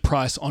wanted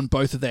price on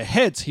both of their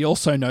heads. He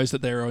also knows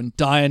that they're in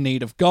dire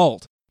need of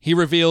gold. He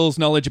reveals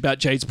knowledge about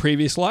Jade's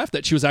previous life,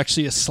 that she was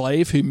actually a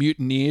slave who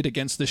mutineered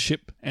against the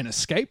ship and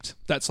escaped.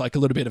 That's a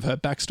little bit of her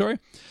backstory.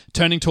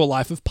 Turning to a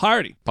life of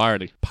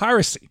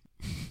piracy.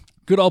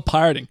 Good old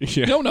pirating. Yeah.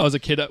 You know when I was a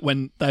kid,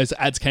 when those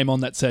ads came on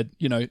that said,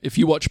 if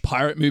you watch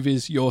pirate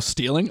movies, you're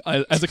stealing?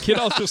 As a kid,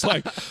 I was just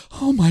like,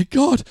 oh my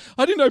God,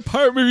 I didn't know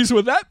pirate movies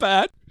were that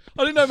bad.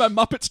 I didn't know my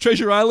Muppets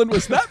Treasure Island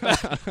was that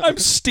bad. I'm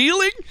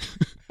stealing?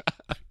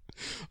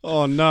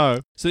 Oh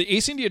no. So the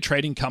East India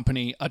Trading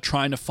Company are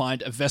trying to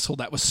find a vessel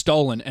that was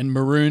stolen and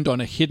marooned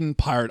on a hidden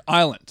pirate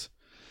island.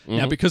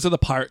 Now, because of the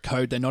pirate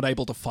code, they're not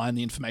able to find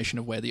the information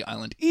of where the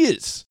island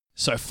is.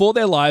 So for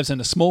their lives and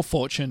a small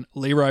fortune,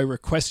 Leroy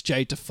requests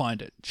Jade to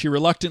find it. She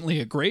reluctantly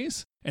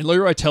agrees, and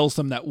Leroy tells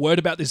them that word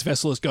about this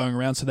vessel is going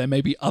around, so there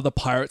may be other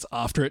pirates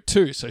after it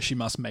too, so she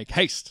must make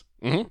haste.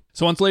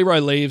 So once Leroy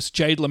leaves,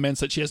 Jade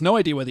laments that she has no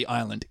idea where the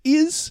island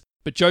is,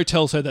 but Joe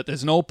tells her that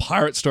there's an old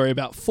pirate story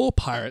about 4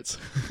 pirates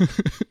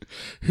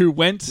who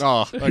went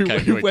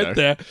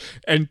there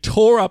and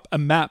tore up a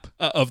map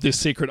of this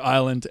secret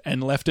island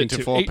and left it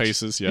into 4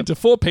 pieces. Into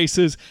 4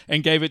 pieces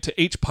and gave it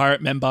to each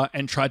pirate member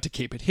and tried to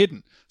keep it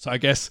hidden. So I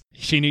guess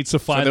she needs to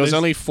find. So there was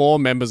only 4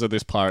 members of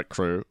this pirate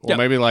crew, or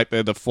maybe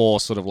they're the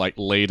 4 sort of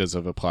leaders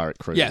of a pirate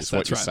crew. Yes, is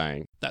what you're right.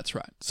 saying. That's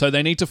right. So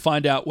they need to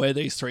find out where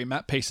these 3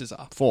 map pieces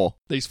are. 4.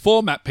 These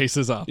 4 map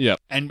pieces are. Yep.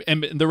 And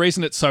the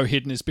reason it's so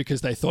hidden is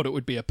because they thought it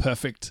would be a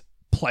perfect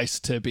place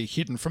to be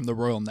hidden from the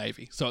Royal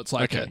Navy. So it's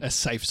like Okay. a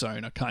safe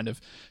zone, a kind of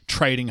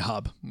trading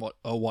hub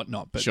or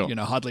whatnot. But, Sure.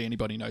 hardly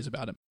anybody knows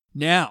about it.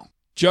 Now,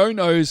 Joe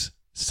knows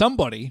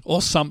somebody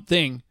or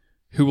something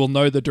who will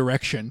know the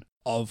direction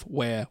of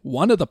where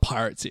one of the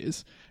pirates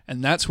is.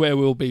 And that's where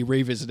we'll be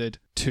revisited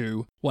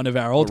to one of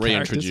our old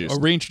characters. reintroduced.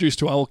 Or reintroduced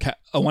to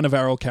one of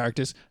our old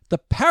characters, the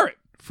parrot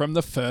from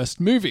the first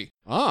movie.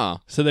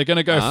 Ah. So they're going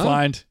to go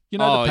find, the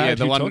parrot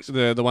the who one, talks.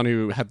 the one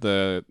who had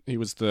he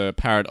was the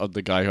parrot of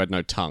the guy who had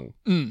no tongue.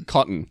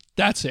 Cotton.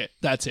 That's it.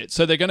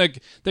 So they're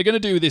gonna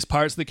do this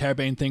Pirates of the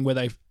Caribbean thing where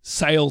they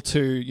sail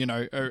to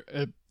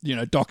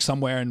dock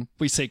somewhere, and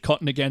we see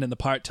Cotton again, and the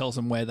pirate tells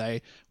them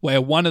where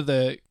one of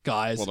the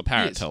guys. Well, the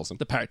parrot is. tells them.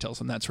 The parrot tells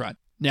them. That's right.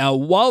 Now,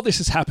 while this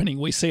is happening,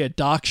 we see a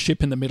dark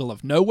ship in the middle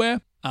of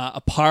nowhere. A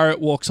pirate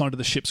walks onto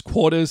the ship's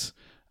quarters.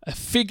 A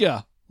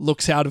figure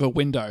looks out of a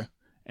window,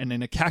 and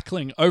in a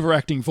cackling,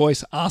 overacting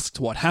voice asks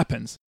what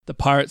happens. The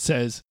pirate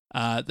says,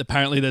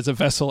 apparently there's a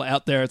vessel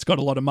out there. It's got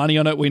a lot of money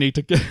on it. We need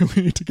to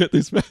get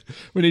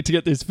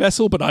this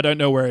vessel, but I don't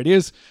know where it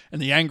is. And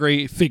the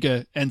angry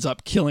figure ends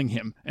up killing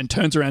him and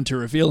turns around to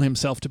reveal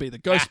himself to be the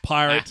ghost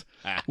pirate,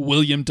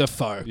 William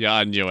Dafoe. Yeah,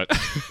 I knew it.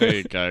 There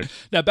you go.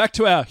 Now back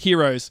to our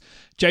heroes.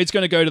 Jade's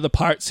going to go to the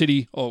pirate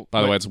city.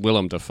 By the way, it's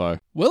Willem Dafoe.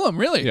 Willem,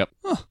 really? Yep.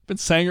 Oh, been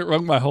saying it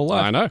wrong my whole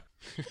life. I know.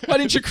 Why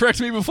didn't you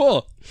correct me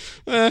before?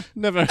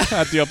 Never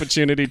had the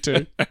opportunity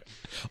to.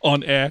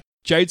 On air.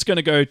 Jade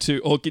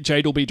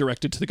will be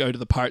directed to go to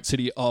the pirate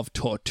city of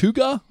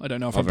Tortuga. I don't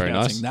know if I'm very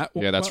pronouncing nice.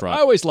 that. Yeah, that's well, right.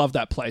 I always love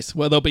that place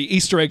where there'll be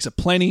Easter eggs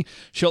aplenty.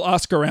 She'll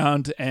ask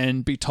around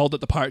and be told that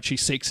the pirate she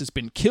seeks has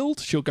been killed.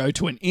 She'll go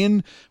to an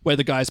inn where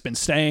the guy's been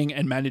staying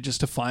and manages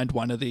to find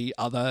one of the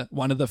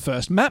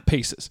first map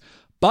pieces.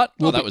 But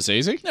That was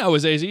easy. That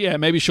was easy, yeah.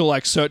 Maybe she'll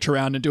search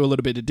around and do a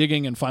little bit of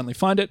digging and finally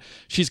find it.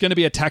 She's going to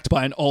be attacked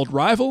by an old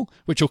rival,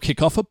 which will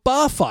kick off a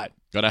bar fight.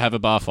 Got to have a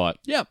bar fight.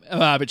 Yeah,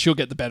 but she'll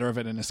get the better of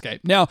it and escape.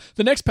 Now,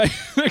 the next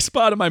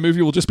part of my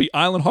movie will just be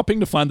island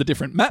hopping to find the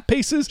different map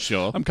pieces.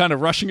 Sure. I'm kind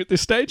of rushing at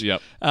this stage.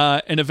 Yep.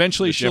 And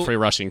eventually she'll... Jeffrey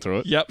rushing through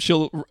it. Yep,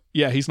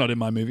 he's not in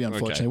my movie,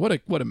 unfortunately.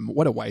 Okay.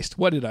 What a waste.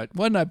 Why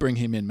didn't I bring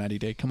him in, Matty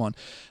D? Come on.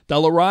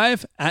 They'll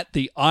arrive at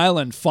the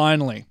island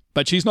finally.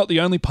 But she's not the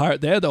only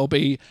pirate there. There'll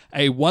be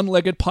a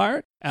one-legged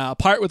pirate, a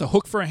pirate with a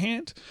hook for a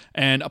hand,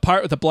 and a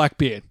pirate with a black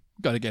beard.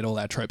 Got to get all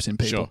our tropes in,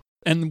 people. Sure.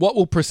 And what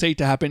will proceed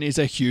to happen is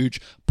a huge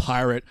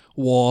pirate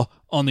war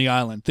on the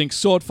island. Think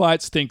sword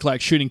fights, think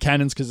like shooting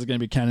cannons, because there's going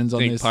to be cannons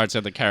on Think this. Pirates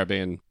of the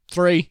Caribbean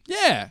 3.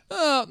 Yeah.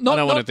 I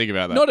don't want to think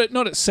about that.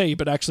 Not at sea,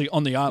 but actually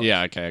on the island.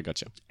 Yeah, okay, I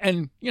got you.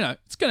 And,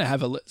 it's going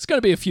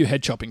to be a few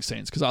head chopping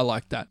scenes, because I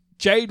like that.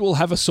 Jade will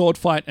have a sword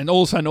fight, and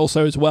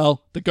also as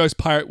well, the ghost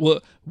pirate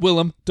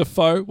Willem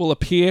Dafoe will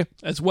appear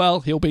as well.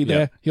 He'll be there.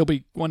 Yep. He'll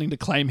be wanting to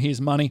claim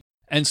his money.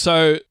 And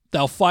so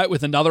they'll fight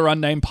with another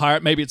unnamed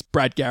pirate. Maybe it's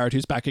Brad Garrett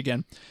who's back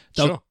again.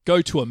 They'll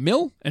go to a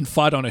mill and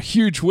fight on a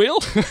huge wheel.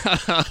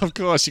 Of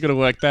course, you got to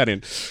work that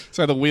in.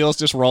 So the wheel's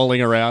just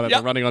rolling around and Yep.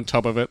 they're running on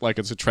top of it like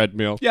it's a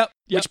treadmill. Yep.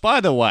 Which,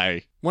 by the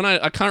way, when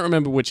I can't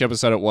remember which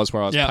episode it was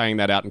where I was Yep. paying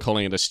that out and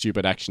calling it a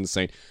stupid action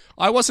scene.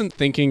 I wasn't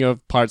thinking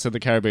of Pirates of the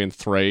Caribbean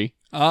 3.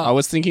 I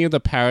was thinking of the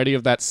parody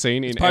of that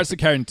scene in Pirates of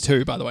the Caribbean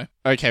 2, by the way.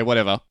 Okay,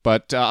 whatever.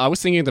 But I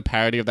was thinking of the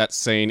parody of that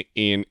scene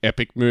in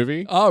Epic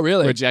Movie. Oh,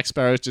 really? Where Jack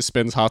Sparrow just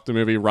spends half the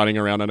movie running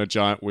around on a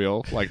giant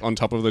wheel, like on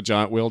top of the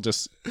giant wheel,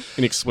 just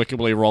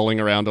inexplicably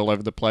rolling around all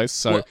over the place.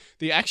 So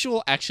the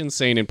actual action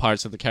scene in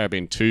Pirates of the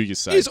Caribbean 2, you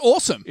say, It's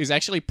awesome. is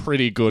actually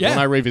pretty good. Yeah. When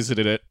I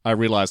revisited it, I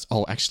realized,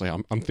 actually,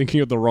 I'm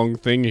thinking of the wrong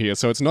thing here.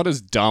 So it's not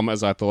as dumb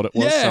as I thought it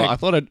was. Yeah. So I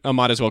thought I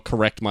might as well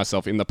correct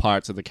myself in the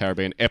Pirates of the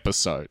Caribbean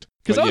episode.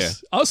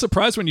 Because I was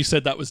surprised when you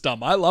said that was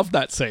dumb. I love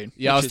that scene.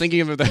 Yeah, I was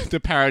thinking of the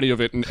parody of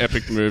it in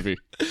Epic Movie.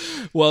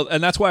 Well,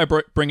 and that's why I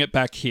bring it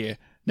back here.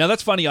 Now,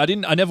 that's funny. I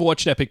never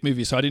watched Epic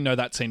Movie, so I didn't know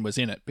that scene was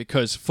in it.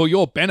 Because for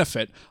your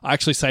benefit, I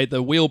actually say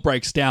the wheel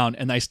breaks down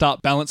and they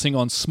start balancing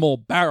on small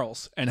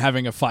barrels and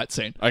having a fight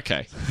scene.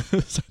 Okay.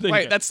 So there you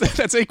Wait, go.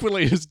 that's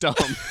equally as dumb.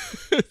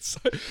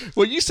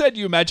 Well, you said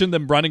you imagined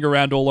them running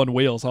around all on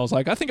wheels. I was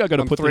like, I think I got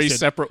to put Three this in.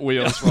 separate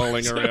wheels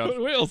rolling around.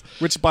 Separate wheels.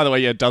 Which, by the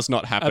way, does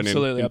not happen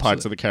Absolutely, in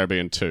Pirates of the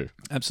Caribbean 2.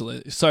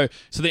 Absolutely. So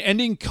the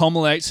ending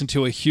culminates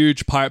into a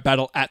huge pirate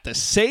battle at the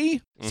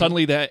sea.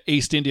 Suddenly, the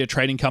East India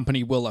Trading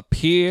Company will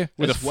appear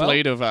With a as well.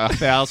 fleet of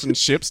 1,000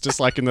 ships, just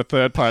like in the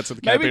third Pirates of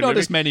the Maybe Caribbean not movie,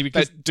 as many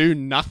because that do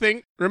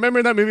nothing. Remember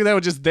in that movie, they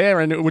were just there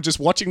and we're just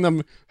watching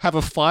them have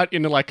a fight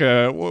in like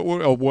a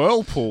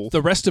whirlpool.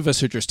 the rest of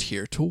us are just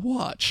here to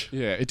watch.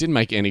 Yeah, it didn't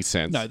make any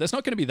sense. No, there's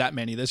not going to be that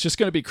many. There's just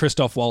going to be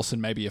Christoph Waltz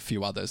and maybe a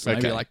few others. Maybe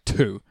Okay. like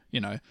two, Two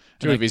And of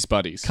they his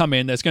buddies. come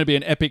in. There's going to be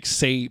an epic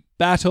sea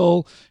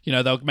battle.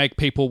 They'll make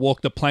people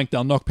walk the plank.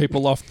 They'll knock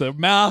people off the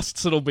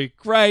masts. It'll be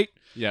great.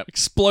 Yep.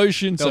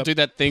 Explosions. They'll do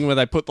that thing where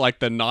they put like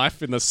the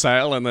knife in the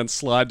sail and then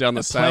slide down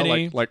the sail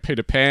plenty. like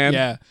Peter Pan.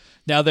 Yeah.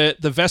 Now, the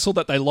vessel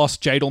that they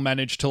lost, Jade will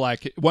manage to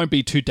it won't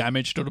be too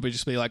damaged. It'll be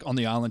just be like on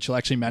the island. She'll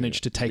actually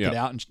manage to take Yeah. it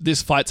out. And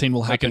this fight scene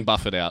will They happen. can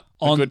buff it out.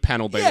 On- a good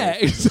panel beating. Yeah,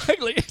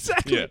 exactly.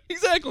 Yeah.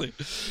 Exactly.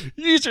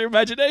 Use your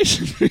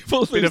imagination,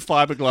 people. Bit of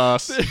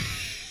fiberglass.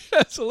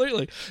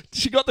 Absolutely.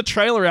 She got the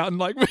trailer out and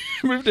like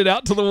moved it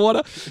out to the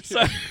water.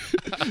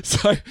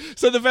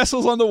 So the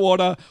vessel's on the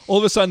water. All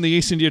of a sudden, the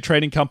East India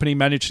Trading Company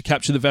managed to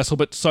capture the vessel,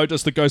 but so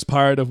does the ghost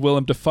pirate of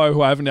Willem Dafoe,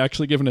 who I haven't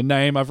actually given a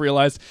name, I've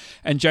realized.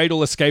 And Jade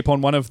will escape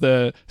on one of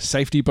the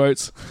safety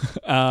boats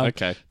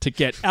to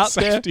get out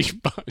there. Safety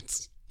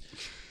boats.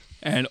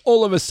 And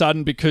all of a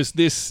sudden, because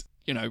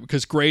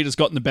greed has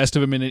gotten the best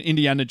of them in an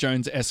Indiana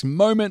Jones-esque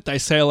moment, they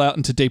sail out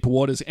into deeper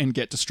waters and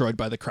get destroyed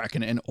by the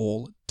Kraken and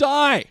all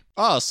die.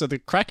 Oh, so the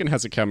Kraken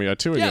has a cameo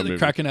too in your movie. Yeah, the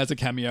Kraken has a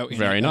cameo in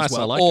Very it nice, as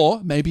well. I like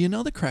or maybe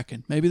another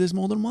Kraken. Maybe there's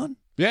more than one.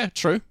 Yeah,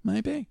 true.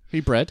 Maybe. He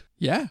bred.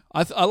 Yeah.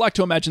 I like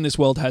to imagine this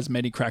world has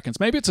many Krakens.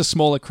 Maybe it's a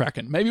smaller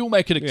Kraken. Maybe we'll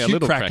make it a cute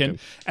little Kraken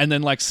and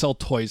then like sell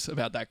toys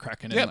about that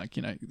Kraken. Yep.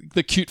 And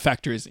the cute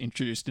factor is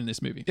introduced in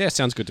this movie. Yeah,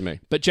 sounds good to me.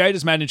 But Jade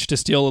has managed to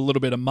steal a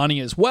little bit of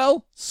money as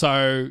well.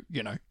 So,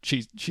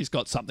 she's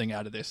got something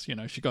out of this.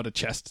 She got a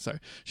chest. So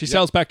she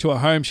sails back to her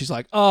home. She's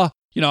like, I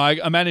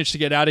managed to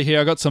get out of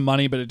here. I got some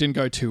money, but it didn't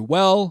go too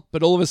well.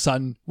 But all of a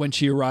sudden, when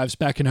she arrives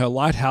back in her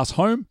lighthouse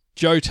home,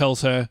 Joe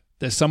tells her,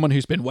 there's someone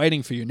who's been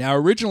waiting for you. Now,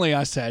 originally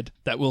I said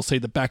that we'll see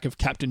the back of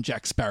Captain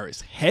Jack Sparrow's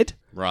head.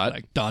 Right.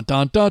 Like, dun,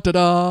 dun, dun, dun,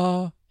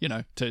 dun.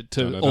 To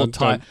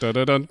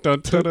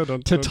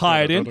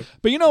tie it in.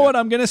 But you know what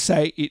I'm going to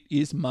say? It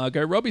is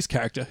Margot Robbie's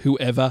character,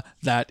 whoever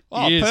that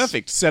is. Oh,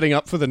 perfect. Setting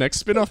up for the next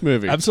spin-off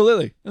movie.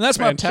 Absolutely. And that's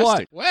Fantastic.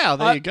 my plot. Wow,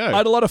 there you go. I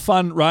had a lot of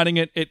fun writing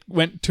it. It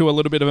went to a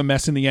little bit of a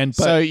mess in the end.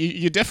 But So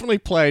you definitely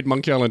played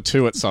Monkey Island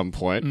 2 at some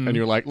point, and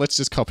you were like, let's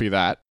just copy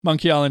that.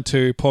 Monkey Island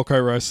 2, Porco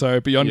Rosso,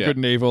 Beyond Yeah. Good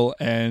and Evil,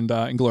 and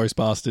Inglourious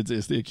Bastards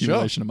is the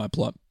accumulation of my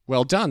plot.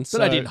 Well done.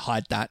 But I didn't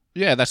hide that.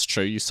 Yeah, that's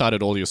true. You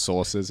cited all your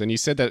sources, and you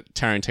said that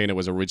Tarantino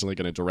was originally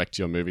going to direct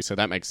your movie, so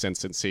that makes sense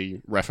since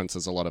he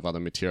references a lot of other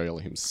material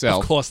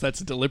himself. Of course, that's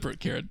deliberate,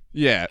 Kieran.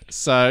 Yeah.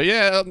 So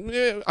yeah,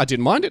 I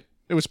didn't mind it.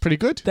 It was pretty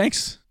good.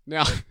 Thanks.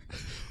 Now,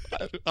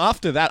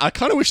 after that, I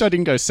kind of wish I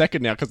didn't go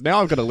second now because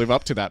now I've got to live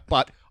up to that.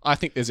 But I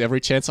think there's every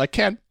chance I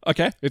can.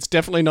 Okay. It's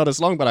definitely not as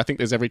long, but I think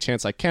there's every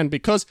chance I can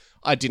because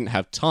I didn't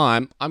have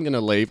time. I'm going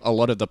to leave a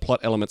lot of the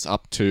plot elements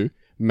up to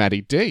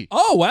Maddie D.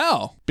 Oh,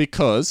 wow.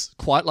 Because,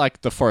 quite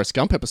like the Forrest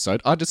Gump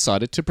episode, I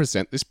decided to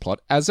present this plot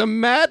as a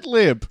Mad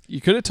Lib.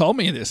 You could have told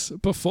me this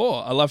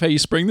before. I love how you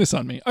spring this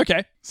on me.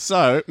 Okay.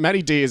 So,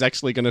 Maddie D is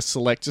actually going to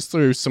select, just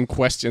through some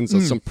questions or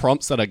some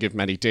prompts that I give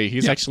Maddie D,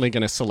 he's actually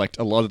going to select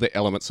a lot of the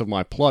elements of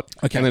my plot.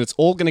 Okay. And then it's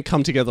all going to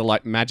come together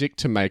like magic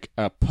to make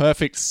a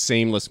perfect,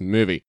 seamless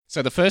movie.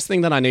 So, the first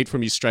thing that I need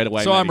from you straight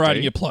away, So Maddie I'm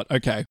writing D, your plot.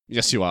 Okay.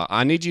 Yes, you are.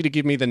 I need you to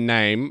give me the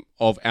name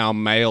of our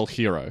male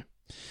hero.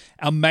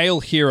 Our male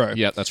hero.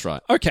 Yeah, that's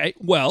right. Okay.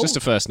 Well, Just a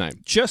first name.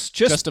 just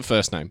a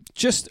first name.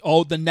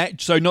 the name.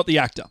 So not the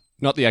actor.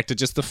 Not the actor,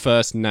 just the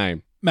first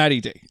name. Maddie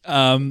D.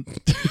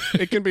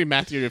 It can be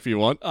Matthew if you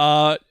want.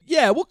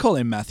 Yeah, we'll call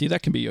him Matthew.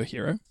 That can be your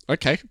hero.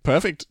 Okay,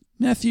 perfect.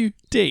 Matthew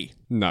D.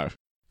 No.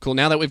 Cool,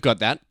 now that we've got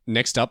that,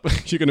 next up,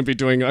 you're going to be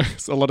doing a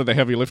lot of the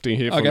heavy lifting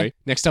here for me.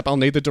 Next up, I'll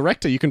need the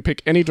director. You can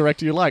pick any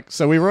director you like.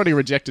 So we've already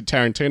rejected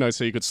Tarantino,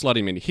 so you could slot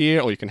him in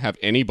here, or you can have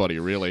anybody,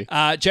 really.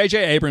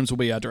 J.J. Abrams will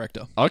be our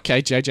director.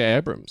 Okay, J.J.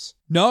 Abrams.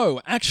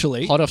 No,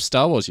 actually, Hot off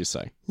Star Wars, you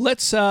say?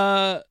 let's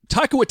Taika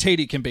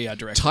Waititi can be our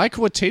director. Taika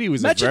Waititi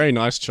was a very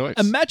nice choice.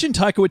 Imagine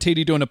Taika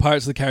Waititi doing a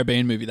Pirates of the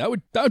Caribbean movie. That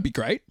would be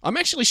great. I'm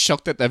actually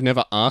shocked that they've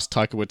never asked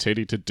Taika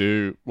Waititi to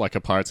do like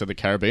a Pirates of the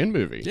Caribbean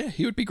movie. Yeah,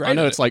 he would be great. I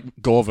know at it's like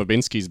Gore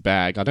Verbinski's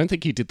bag. I don't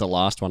think he did the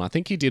last one. I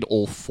think he did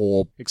all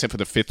four, except for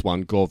the fifth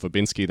one, Gore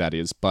Verbinski, that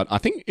is. But I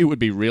think it would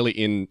be really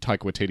in Taika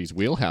Waititi's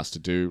wheelhouse to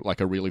do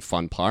like a really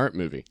fun pirate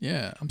movie.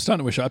 Yeah, I'm starting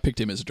to wish I picked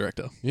him as a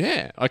director.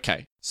 Yeah,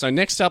 okay. So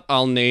next up,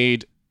 I'll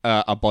need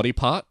a body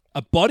part.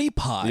 A body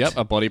part? Yep,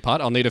 a body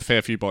part. I'll need a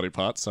fair few body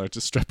parts, so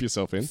just strap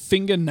yourself in.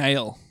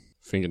 Fingernail.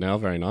 Fingernail,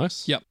 very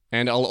nice. Yep.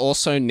 And I'll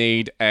also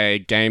need a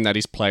game that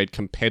is played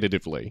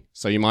competitively.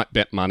 So you might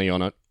bet money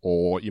on it,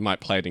 or you might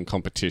play it in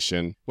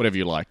competition, whatever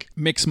you like.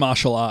 Mixed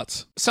martial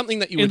arts. Something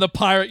that you In would... the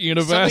pirate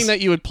universe. Something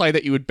that you would play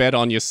that you would bet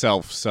on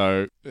yourself,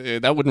 so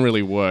that wouldn't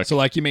really work. So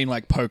like you mean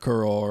like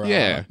poker or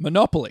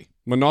Monopoly?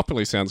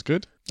 Monopoly sounds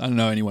good. I don't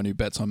know anyone who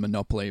bets on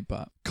Monopoly,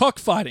 but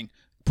cockfighting.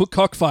 Put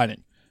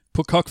cockfighting.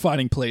 Put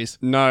cockfighting, please.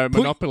 No,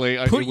 Monopoly.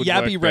 Put it would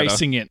Yabby work better.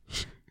 Racing in.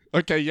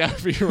 Okay,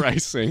 Yabby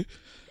Racing.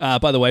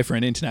 By the way, for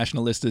an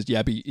international listeners,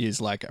 Yabby is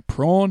like a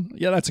prawn.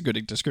 Yeah, that's a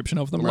good description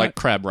of them, Like right?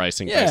 crab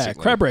racing, Yeah,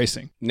 basically. crab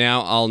racing.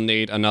 Now I'll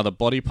need another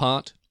body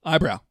part.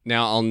 Eyebrow.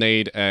 Now I'll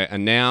need a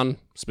noun,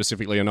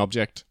 specifically an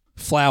object.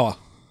 Flour.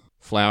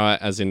 Flour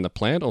as in the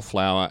plant or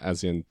flour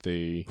as in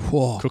the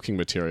Whoa. cooking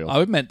material? I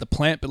would meant the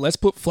plant, but let's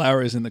put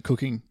flour as in the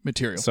cooking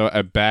material. So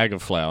a bag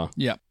of flour.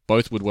 Yeah.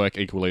 Both would work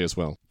equally as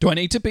well. Do I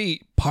need to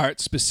be pirate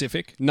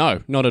specific?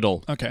 No, not at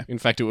all. Okay. In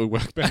fact, it would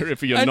work better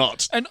if you're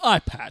not. An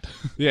iPad.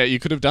 Yeah, you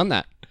could have done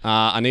that.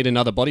 I need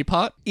another body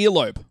part.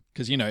 Earlobe.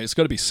 Because, it's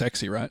got to be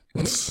sexy, right?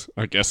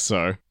 I guess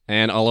so.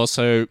 And I'll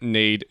also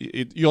need,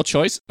 your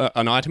choice,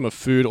 an item of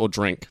food or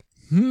drink.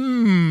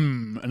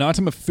 An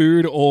item of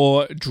food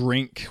or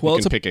drink. Well,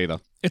 You can pick either.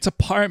 it's a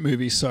pirate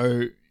movie,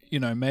 so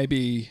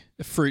maybe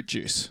a fruit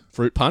juice.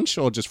 Fruit punch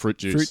or just fruit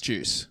juice? Fruit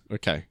juice.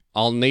 Okay.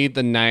 I'll need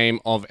the name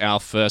of our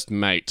first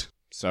mate.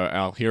 So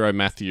our hero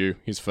Matthew,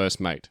 his first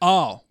mate.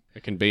 Oh,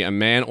 It can be a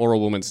man or a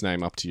woman's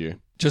name, up to you.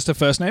 just a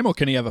first name, or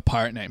can he have a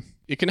pirate name?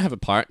 You can have a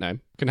pirate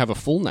name. You can have a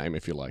full name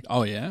if you like.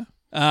 Oh, yeah.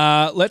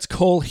 Let's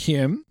call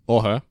him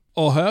Or her.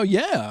 or her.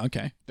 Yeah,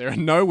 okay. There are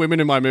no women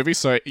in my movie,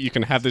 so you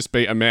can have this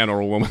be a man or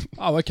a woman.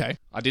 Oh, okay.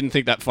 I didn't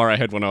think that far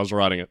ahead when I was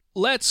writing it.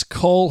 Let's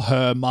call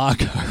her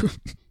Margot.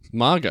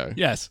 Margot.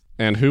 Yes.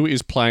 And who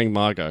is playing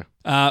Margot?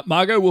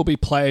 Margot will be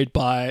played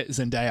by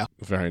Zendaya.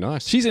 Very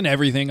nice. She's in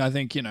everything, I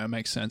think,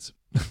 makes sense.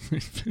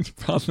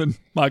 Rather than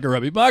Margot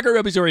Robbie. Margot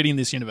Robbie's already in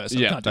this universe. So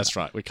I Yeah, can't do that's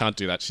right. We can't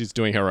do that. She's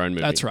doing her own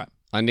movie. that. That's right.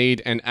 I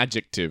need an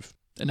adjective.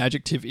 An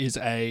adjective is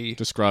a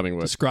Describing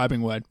word.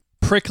 describing word.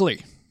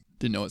 Prickly.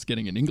 Didn't know I was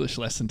getting an English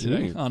lesson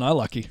today. Oh, no,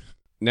 lucky.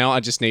 Now I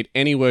just need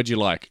any word you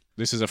like.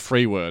 This is a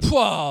free word.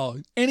 Whoa.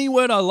 Any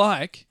word I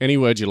like. Any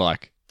word you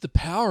like. The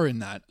power in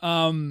that.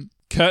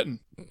 Curtain.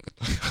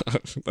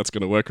 That's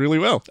going to work really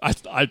well.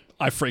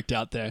 I freaked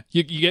out there.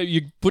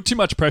 You put too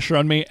much pressure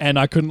on me, and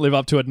I couldn't live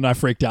up to it, and I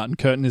freaked out. And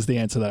curtain is the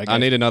answer that I gave. I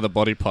need another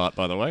body part,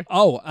 by the way.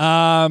 Oh,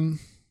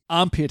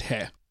 armpit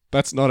hair.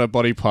 That's not a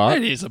body part.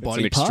 It is a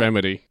body It's an part.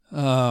 extremity.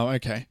 Oh,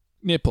 okay.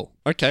 Nipple.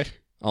 Okay.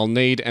 I'll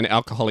need an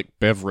alcoholic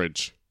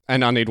beverage.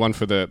 And I need one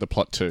for the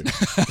plot too.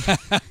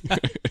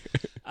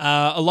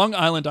 A Long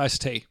Island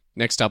iced tea.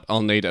 Next up,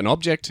 I'll need an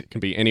object. It can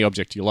be any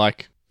object you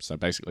like. So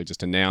basically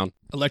just a noun.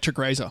 Electric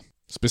razor.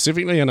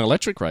 Specifically an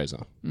electric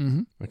razor.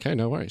 Mm-hmm. Okay,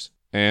 no worries.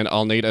 And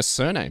I'll need a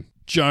surname.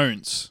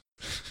 Jones.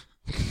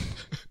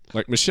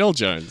 Like Michelle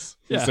Jones.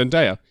 Yeah.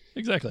 Zendaya.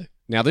 Exactly.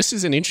 Now, this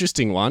is an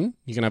interesting one.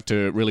 You're going to have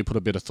to really put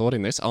a bit of thought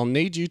in this. I'll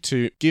need you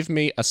to give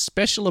me a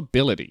special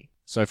ability.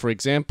 So, for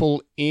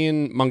example,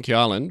 in Monkey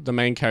Island, the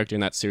main character in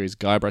that series,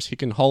 Guybrush, he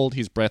can hold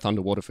his breath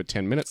underwater for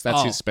 10 minutes.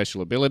 That's his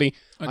special ability.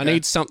 I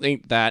need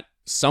something that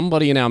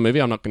somebody in our movie,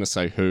 I'm not going to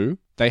say who,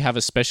 they have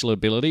a special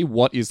ability.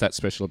 What is that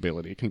special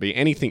ability? It can be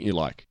anything you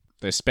like.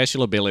 Their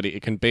special ability,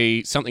 it can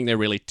be something they're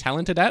really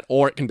talented at,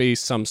 or it can be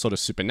some sort of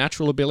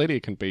supernatural ability.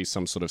 It can be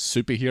some sort of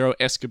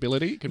superhero-esque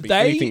ability. It can be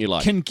anything you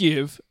like. They can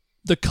give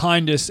the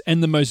kindest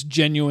and the most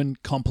genuine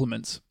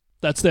compliments.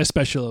 That's their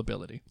special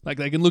ability. Like,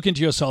 they can look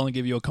into your soul and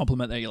give you a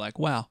compliment that you're like,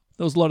 wow,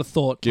 there was a lot of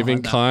thought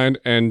Giving behind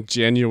that. kind and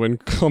genuine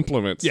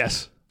compliments.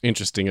 Yes.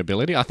 Interesting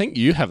ability. I think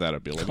you have that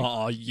ability.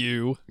 Oh,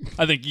 you.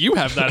 I think you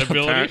have that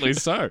ability. Apparently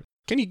so.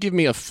 Can you give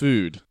me a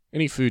food?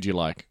 Any food you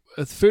like?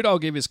 The food I'll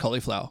give is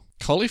cauliflower.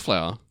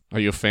 Cauliflower? Are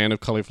you a fan of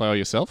cauliflower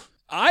yourself?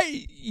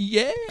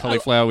 Yeah.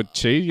 Cauliflower with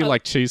cheese? You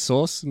like cheese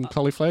sauce and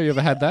cauliflower? You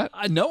ever had that?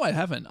 No, I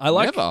haven't. I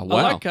like. Never?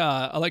 Wow.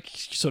 I like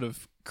sort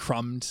of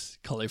crumbed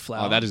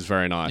cauliflower. Oh, that is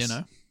very nice. You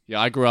know. Yeah,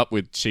 I grew up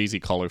with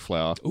cheesy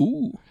cauliflower.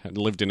 Ooh. And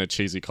lived in a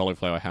cheesy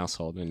cauliflower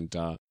household. And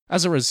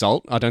as a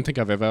result, I don't think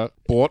I've ever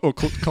bought or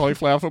cooked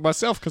cauliflower for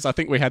myself because I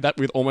think we had that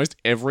with almost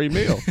every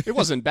meal. It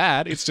wasn't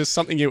bad. It's just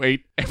something you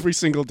eat every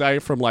single day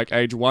from like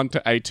age 1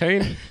 to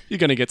 18. You're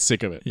going to get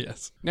sick of it.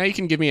 Yes. Now you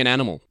can give me an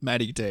animal.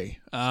 Matty D.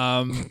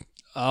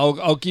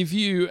 I'll give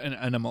you an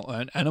animal.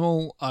 An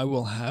animal I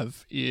will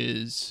have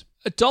is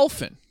a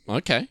dolphin.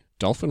 Okay.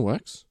 Dolphin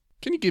works.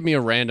 Can you give me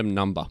a random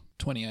number?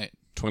 28.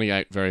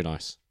 28. Very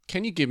nice.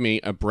 Can you give me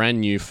a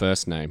brand new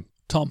first name?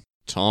 Tom.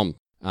 Tom.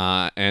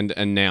 And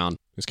a noun.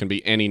 This can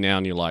be any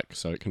noun you like.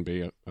 So it can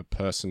be a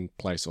person,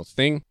 place, or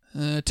thing.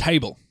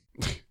 Table.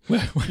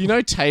 You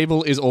know,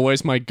 table is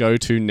always my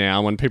go-to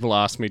noun when people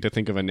ask me to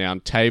think of a noun.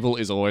 Table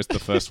is always the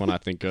first one I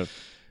think of.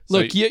 So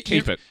Look,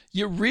 keep it.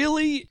 You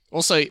really...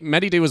 Also,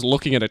 Matty D was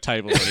looking at a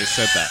table when he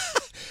said that.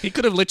 He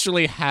could have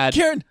literally had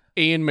Kieran,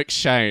 Ian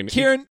McShane.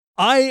 Kieran,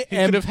 He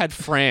could have had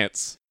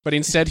France, but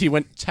instead he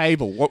went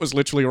table. What was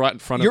literally right in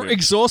front of You're him?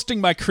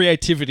 exhausting my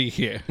creativity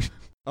here.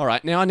 All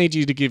right, now I need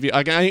you to give you...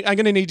 I'm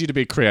going to need you to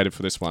be creative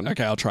for this one.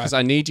 Okay, I'll try. Because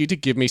I need you to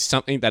give me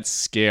something that's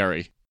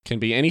scary. Can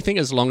be anything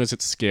as long as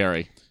it's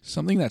scary.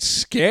 Something that's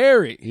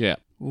scary. Yeah.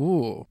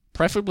 Ooh.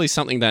 Preferably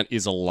something that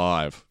is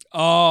alive.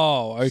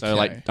 Oh, okay. So,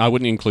 like, I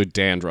wouldn't include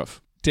dandruff.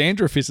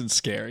 Dandruff isn't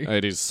scary.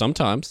 It is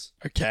sometimes.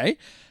 Okay.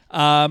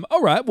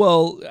 All right.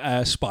 Well,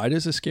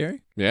 spiders are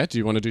scary. Yeah, do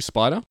you want to do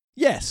spider?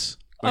 Yes.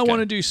 I Okay.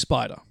 want to do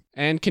spider.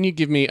 And can you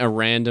give me a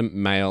random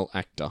male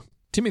actor?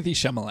 Timothy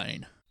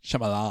Chalamet.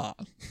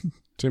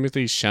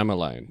 Timothy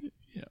Chalamet.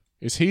 Yeah.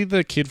 Is he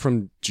the kid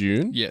from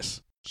Dune?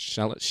 Yes.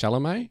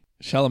 Chalamet?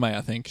 Chalamet,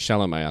 I think.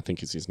 Chalamet, I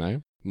think is his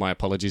name. My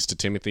apologies to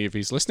Timothy if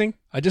he's listening.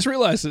 I just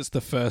realized it's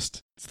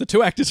the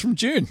two actors from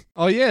June.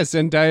 Oh, yeah,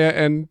 Zendaya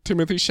and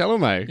Timothy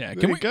Chalamet. Yeah.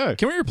 There we go.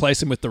 Can we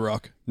replace him with The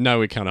Rock? No,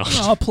 we cannot.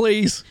 Oh,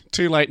 please.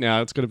 Too late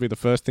now. It's got to be the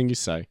first thing you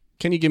say.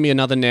 Can you give me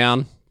another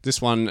noun?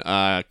 This one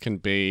can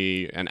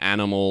be an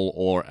animal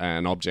or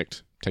an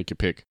object. Take your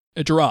pick.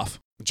 A giraffe.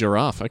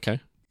 Giraffe,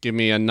 okay. Give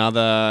me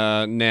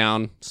another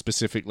noun,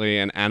 specifically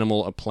an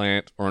animal, a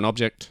plant, or an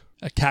object.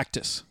 A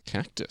cactus.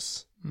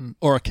 Cactus.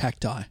 Or a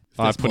cacti.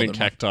 I've put in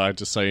cacti,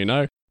 just so you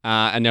know.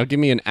 And now give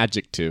me an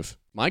adjective.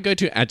 My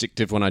go-to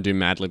adjective when I do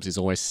Mad Libs is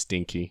always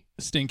stinky.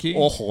 Stinky.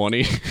 Or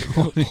horny.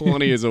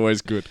 Horny is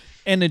always good.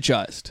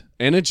 Energized.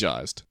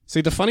 Energized.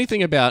 See, the funny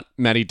thing about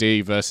Matty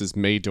D versus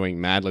me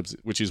doing Mad Libs,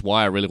 which is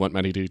why I really want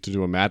Matty D to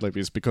do a Mad Lib,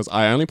 is because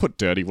I only put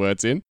dirty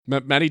words in.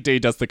 Matty D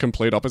does the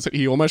complete opposite.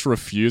 He almost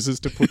refuses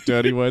to put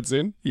dirty words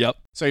in. Yep.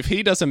 So if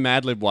he does a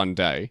Mad Lib one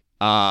day,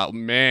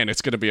 man,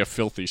 it's going to be a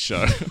filthy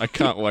show. I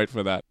can't wait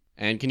for that.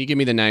 And can you give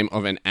me the name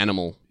of an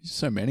animal?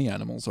 So many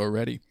animals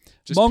already.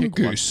 Just pick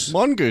Mongoose.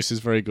 one. Mongoose is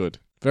very good.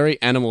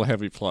 Very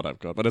animal-heavy plot I've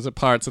got, but it's a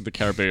Pirates of the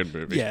Caribbean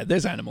movie. Yeah,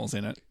 there's animals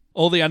in it.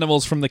 All the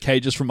animals from the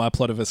cages from my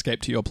plot have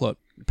escaped to your plot.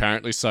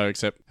 Apparently so,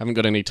 except haven't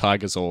got any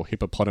tigers or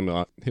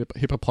hippopotami.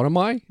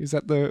 Hippopotami? Is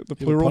that the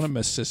plural?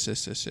 Hippopotamuses.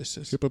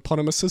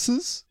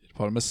 Hippopotamuses?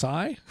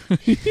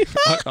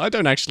 I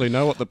don't actually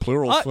know what the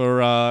plural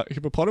for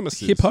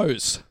hippopotamus is.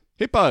 Hippos.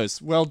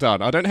 Hippos. Well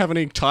done. I don't have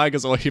any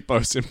tigers or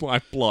hippos in my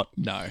plot.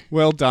 No.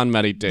 Well done,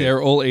 Matty D.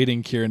 They're all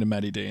eating Kieran and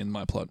Matty D in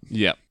my plot.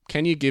 Yep.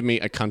 Can you give me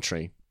a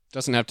country?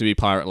 Doesn't have to be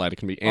pirate related. It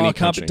can be any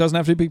country. It doesn't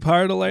have to be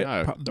pirate related.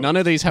 No. None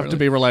of these have to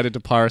be related to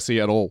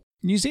piracy at all.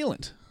 New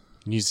Zealand.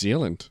 New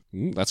Zealand.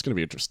 That's going to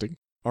be interesting.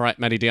 All right,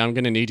 Matty D, I'm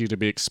going to need you to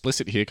be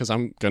explicit here because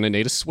I'm going to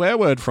need a swear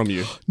word from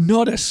you.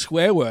 Not a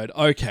swear word.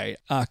 Okay.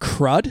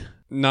 Crud?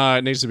 No,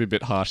 it needs to be a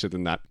bit harsher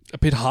than that. A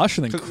bit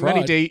harsher than crud.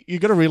 Matty D, you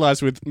got to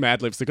realize with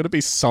Mad Libs, they've got to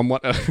be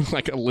somewhat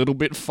like a little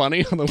bit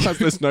funny. Otherwise,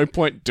 there's no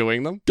point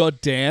doing them. God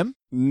damn.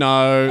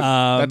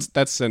 No,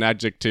 that's an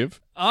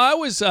adjective. I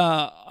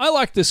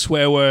like the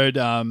swear word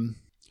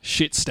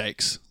shit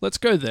steaks. Let's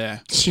go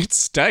there. Shit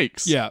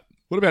steaks? Yeah.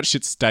 What about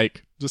shit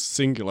steak? Just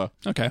singular.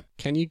 Okay.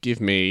 Can you give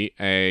me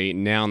a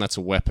noun that's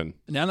a weapon?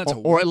 A noun that's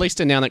or at least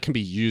a noun that can be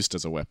used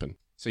as a weapon.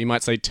 So you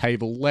might say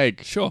table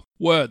leg. Sure.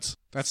 Words.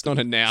 That's not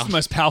a noun. It's the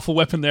most powerful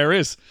weapon there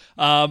is.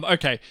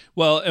 Okay.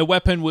 Well, a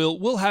weapon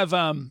we'll have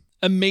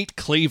a meat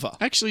cleaver.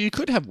 Actually, you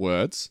could have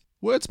words.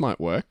 Words might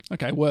work.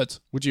 Okay,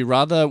 words. Would you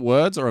rather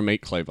words or a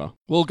meat cleaver?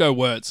 We'll go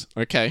words.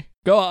 Okay.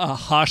 Go a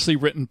harshly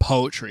written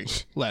poetry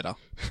letter.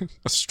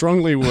 A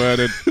strongly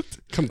worded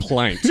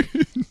complaint.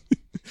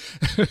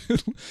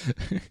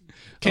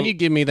 Can you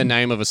give me the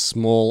name of a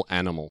small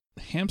animal?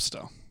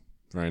 Hamster.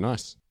 Very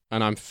nice.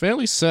 And I'm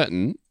fairly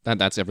certain that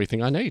that's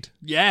everything I need.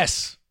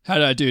 Yes. How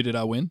did I do? Did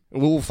I win?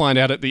 We'll find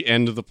out at the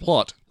end of the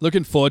plot.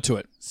 Looking forward to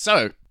it.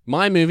 So,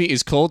 my movie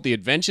is called The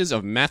Adventures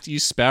of Matthew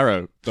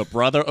Sparrow, the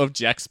brother of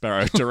Jack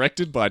Sparrow,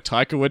 directed by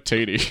Taika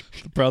Waititi.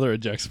 The brother of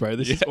Jack Sparrow.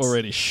 This is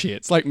already shit.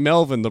 It's like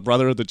Melvin, the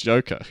brother of the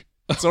Joker.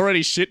 It's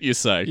already shit, you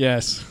say?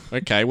 Yes.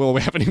 Okay, well,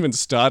 we haven't even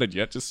started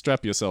yet. Just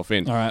strap yourself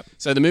in. All right.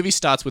 So the movie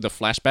starts with a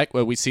flashback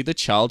where we see the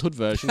childhood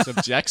versions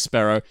of Jack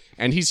Sparrow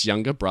and his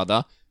younger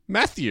brother,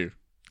 Matthew.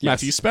 Yes.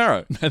 Matthew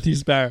Sparrow. Matthew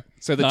Sparrow.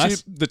 So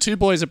the two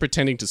boys are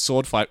pretending to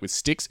sword fight with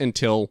sticks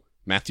until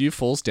Matthew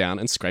falls down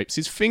and scrapes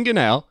his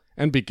fingernail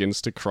and begins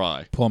to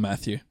cry. Poor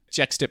Matthew.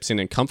 Jack steps in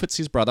and comforts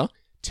his brother,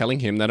 telling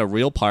him that a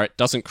real pirate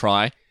doesn't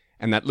cry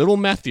and that little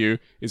Matthew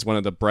is one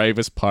of the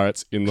bravest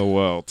pirates in the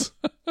world.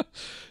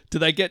 Do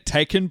they get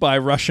taken by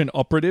Russian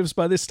operatives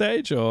by this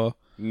stage, or...?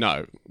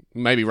 No.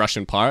 Maybe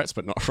Russian pirates,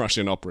 but not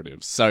Russian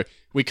operatives. So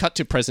we cut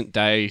to present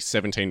day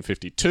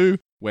 1752,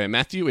 where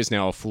Matthew is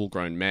now a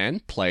full-grown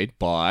man, played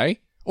by...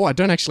 Oh, I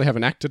don't actually have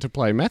an actor to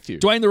play Matthew.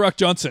 Dwayne The Rock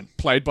Johnson.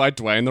 Played by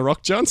Dwayne The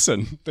Rock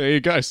Johnson. There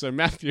you go. So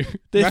Matthew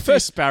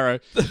Sparrow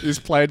is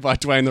played by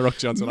Dwayne The Rock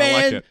Johnson. Man,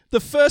 I like it. The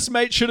first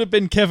mate should have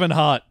been Kevin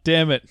Hart.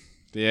 Damn it.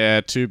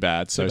 Yeah, too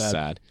bad. So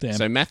sad. Damn.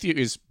 So Matthew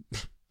is...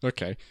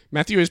 Okay.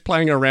 Matthew is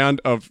playing a round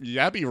of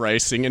yabby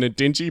racing in a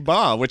dingy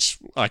bar, which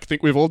I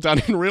think we've all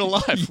done in real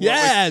life.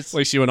 Yes! Well,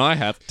 at least you and I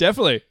have.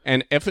 Definitely.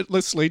 And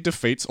effortlessly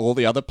defeats all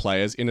the other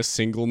players in a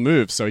single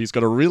move. So he's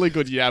got a really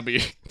good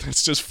yabby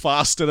that's just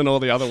faster than all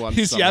the other ones.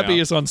 His somehow.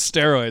 yabby is on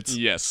steroids.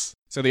 Yes.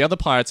 So the other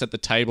pirates at the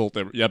table,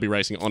 they're yabby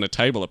racing on a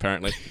table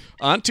apparently,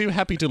 aren't too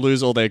happy to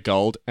lose all their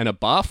gold, and a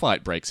bar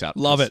fight breaks out.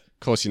 Love it. Of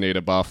course you need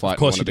a bar fight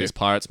in one of these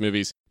pirates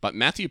movies. But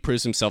Matthew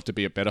proves himself to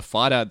be a better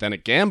fighter than a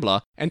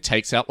gambler and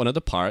takes out one of the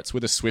pirates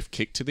with a swift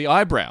kick to the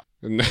eyebrow.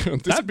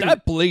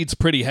 That bleeds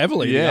pretty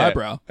heavily, the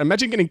eyebrow.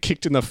 Imagine getting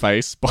kicked in the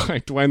face by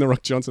Dwayne The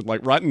Rock Johnson,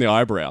 like right in the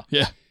eyebrow.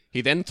 Yeah.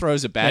 He then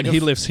throws a bag he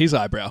lifts his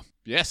eyebrow.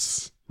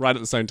 Yes. Right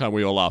at the same time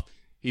we all laugh.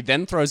 He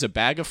then throws a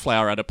bag of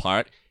flour at a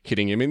pirate,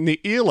 hitting him in the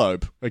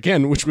earlobe,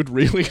 again, which would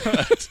really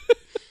hurt,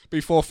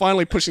 before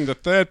finally pushing the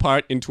third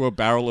pirate into a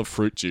barrel of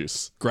fruit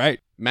juice. Great.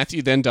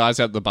 Matthew then dives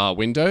out the bar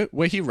window,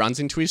 where he runs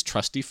into his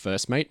trusty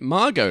first mate,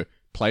 Margot,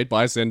 played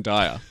by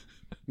Zendaya.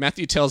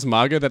 Matthew tells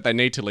Margot that they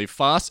need to leave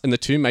fast, and the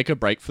two make a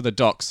break for the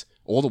docks,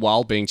 all the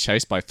while being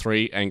chased by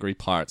three angry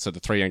pirates. So the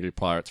three angry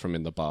pirates from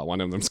in the bar.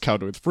 One of them's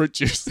covered with fruit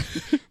juice.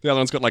 The other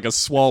one's got like a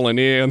swollen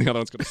ear, and the other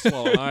one's got a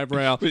swollen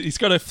eyebrow. But he's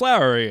got a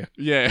flower ear.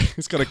 Yeah,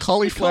 he's got a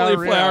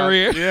cauliflower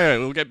ear. Yeah,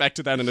 we'll get back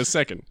to that in a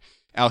second.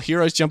 Our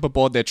heroes jump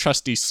aboard their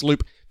trusty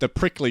sloop, the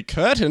Prickly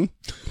Curtain,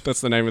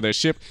 that's the name of their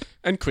ship,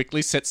 and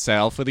quickly set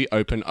sail for the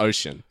open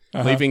ocean,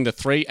 leaving the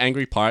three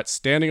angry pirates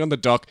standing on the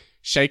dock,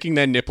 shaking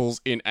their nipples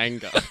in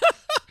anger.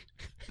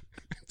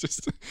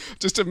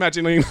 Just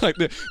imagining like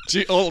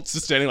all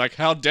just standing like,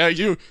 how dare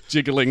you,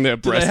 jiggling their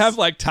Do breasts. they have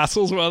like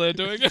tassels while they're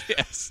doing it?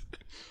 Yes.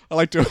 I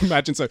like to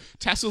imagine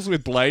tassels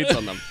with blades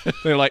on them.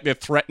 They're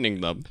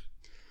threatening them.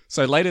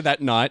 So later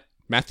that night,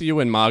 Matthew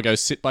and Margot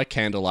sit by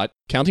candlelight,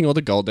 counting all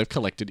the gold they've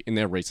collected in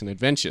their recent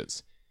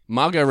adventures.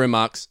 Margot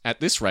remarks, at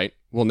this rate,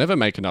 we'll never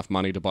make enough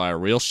money to buy a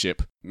real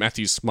ship.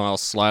 Matthew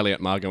smiles slyly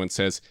at Margot and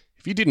says,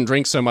 if you didn't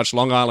drink so much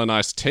Long Island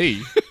iced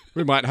tea,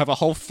 we might have a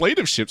whole fleet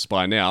of ships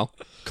by now,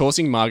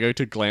 causing Margot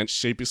to glance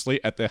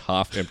sheepishly at their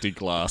half-empty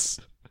glass.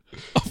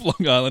 Of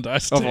Long Island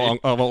iced tea.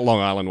 Of Long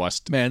Island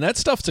iced tea. Man, that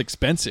stuff's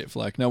expensive.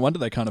 Like, no wonder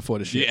they can't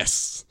afford a ship.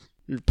 Yes.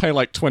 You pay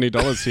like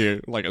 $20 here,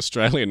 like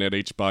Australian at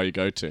each bar you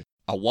go to.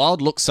 A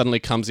wild look suddenly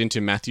comes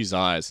into Matthew's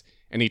eyes,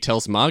 and he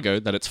tells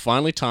Margot that it's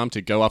finally time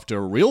to go after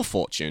a real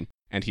fortune,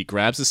 and he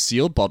grabs a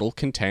sealed bottle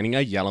containing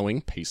a yellowing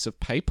piece of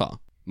paper.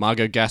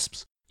 Margot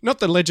gasps, not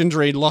the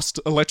legendary lost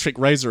electric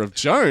razor of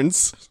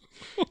Jones.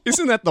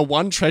 Isn't that the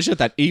one treasure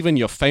that even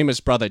your famous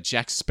brother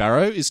Jack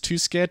Sparrow is too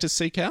scared to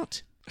seek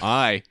out?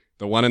 Aye,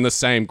 the one and the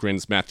same,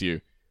 grins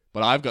Matthew.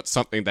 But I've got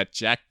something that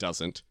Jack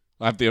doesn't.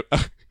 I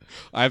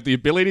have the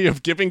ability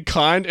of giving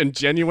kind and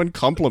genuine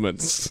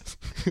compliments.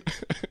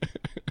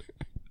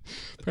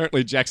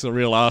 Apparently Jack's a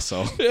real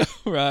arsehole. Yeah,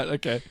 right,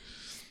 okay.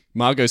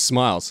 Margot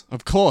smiles.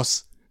 Of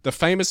course, the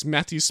famous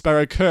Matthew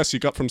Sparrow curse you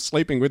got from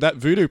sleeping with that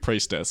voodoo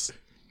priestess.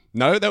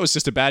 No, that was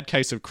just a bad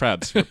case of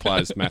crabs,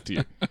 replies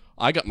Matthew.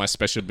 I got my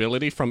special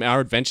ability from our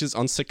adventures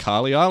on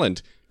Sakali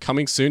Island,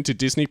 coming soon to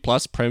Disney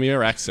Plus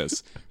Premier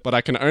Access. But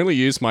I can only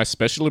use my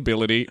special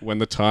ability when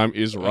the time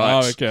is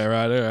right. Oh, okay,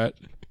 right, all right.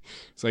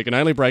 So you can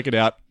only break it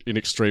out in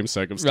extreme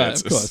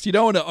circumstances. Right, of course. You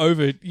don't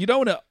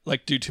want to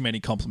like do too many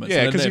compliments.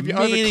 Yeah, and then because if they're you're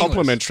over meaningless.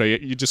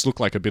 complimentary, you just look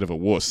like a bit of a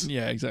wuss.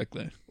 Yeah,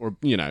 exactly. Or,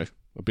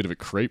 a bit of a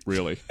creep,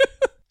 really.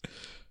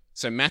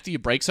 So Matthew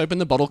breaks open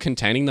the bottle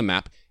containing the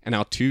map, and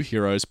our two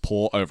heroes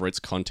pore over its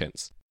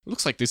contents.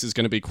 Looks like this is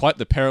going to be quite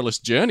the perilous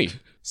journey,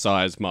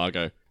 sighs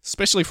Margot,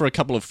 especially for a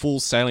couple of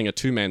fools sailing a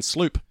two-man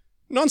sloop.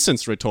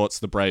 Nonsense, retorts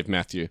the brave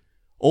Matthew.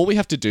 All we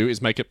have to do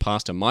is make it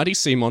past a mighty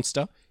sea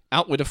monster,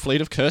 outwit a fleet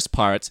of cursed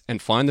pirates,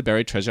 and find the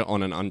buried treasure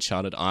on an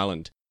uncharted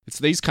island. It's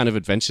these kind of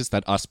adventures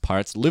that us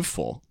pirates live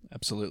for.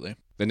 Absolutely.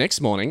 The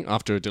next morning,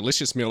 after a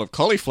delicious meal of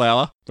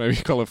cauliflower, maybe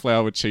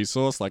cauliflower with cheese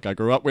sauce like I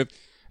grew up with,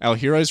 our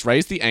heroes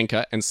raise the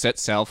anchor and set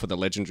sail for the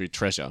legendary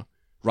treasure.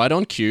 Right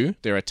on cue,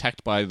 they're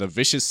attacked by the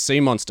vicious sea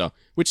monster,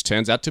 which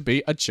turns out to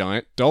be a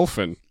giant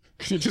dolphin.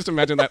 Can you just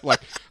imagine that, like,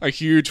 a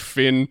huge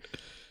fin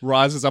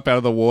rises up out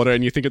of the water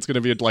and you think it's going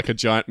to be like a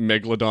giant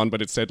megalodon,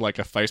 but instead, like,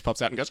 a face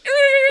pops out and goes...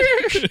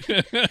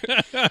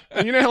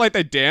 And you know how, like,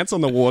 they dance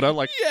on the water?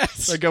 Like,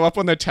 Yes. They go up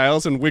on their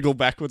tails and wiggle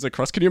backwards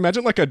across. Can you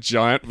imagine, like, a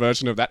giant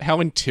version of that? How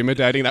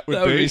intimidating that would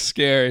That would be. be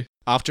scary.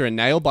 After a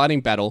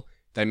nail-biting battle,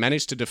 they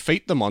managed to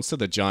defeat the monster,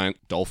 the giant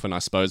dolphin, I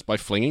suppose, by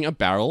flinging a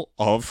barrel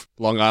of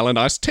Long Island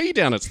iced tea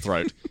down its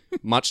throat,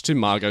 much to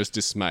Margot's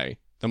dismay.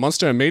 The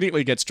monster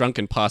immediately gets drunk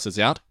and passes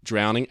out,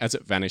 drowning as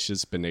it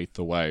vanishes beneath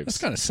the waves. That's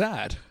kind of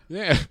sad.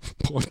 Yeah,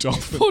 poor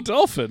dolphin. Poor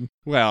dolphin.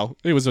 Well,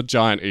 it was a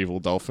giant evil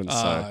dolphin,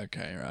 so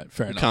Okay, right.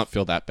 Fair you enough. can't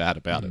feel that bad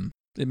about it.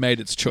 It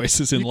made its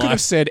choices in You could have life.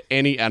 said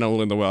any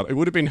animal in the world. It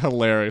would have been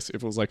hilarious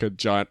if it was like a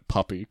giant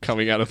puppy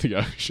coming out of the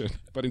ocean.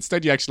 But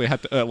instead you actually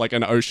had to, like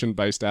an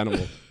ocean-based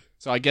animal.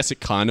 So I guess it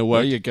kind of There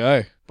worked. you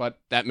go. But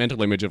that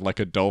mental image of like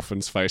a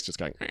dolphin's face just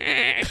going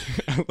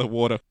out of the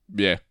water,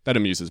 yeah, that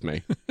amuses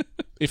me.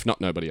 If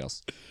not, nobody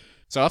else.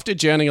 So after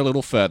journeying a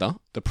little further,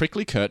 the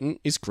prickly curtain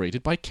is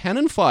greeted by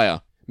cannon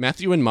fire.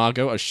 Matthew and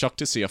Margot are shocked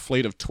to see a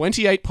fleet of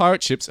 28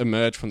 pirate ships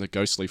emerge from the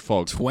ghostly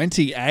fog.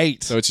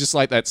 28. So it's just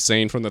like that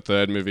scene from the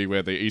third movie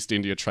where the East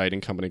India Trading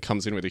Company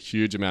comes in with a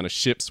huge amount of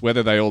ships.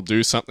 Whether they all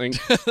do something,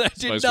 They I did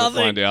suppose we'll nothing.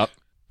 find out.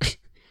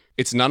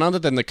 It's none other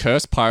than the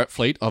cursed pirate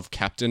fleet of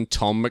Captain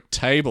Tom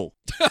McTable.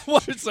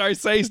 What? Sorry,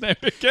 say his name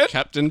again.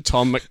 Captain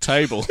Tom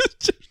McTable.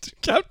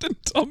 Captain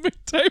Tom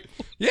McTable.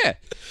 Yeah.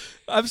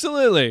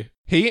 Absolutely.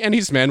 He and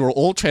his men were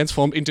all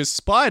transformed into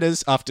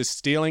spiders after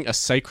stealing a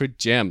sacred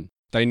gem.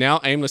 They now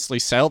aimlessly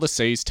sail the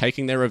seas,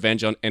 taking their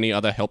revenge on any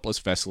other helpless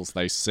vessels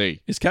they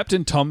see. Is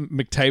Captain Tom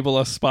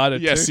McTable a spider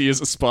Yes, too? he is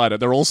a spider.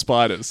 They're all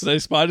spiders. Are they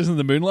spiders in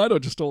the moonlight or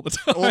just all the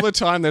time? All the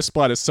time they're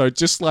spiders. So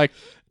just like...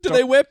 Do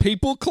they wear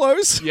people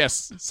clothes?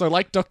 Yes. So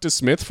like Dr.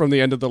 Smith from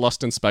the end of the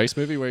Lost in Space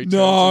movie where he turns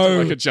No.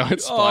 into like a giant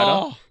spider.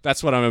 Oh.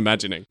 That's what I'm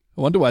imagining.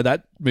 I wonder why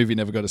that movie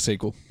never got a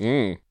sequel.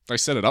 They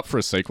set it up for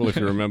a sequel, if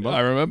you remember. I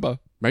remember.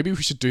 Maybe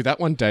we should do that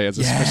one day as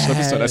a special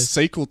episode, a Yes.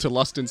 sequel to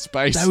Lost in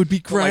Space. That would be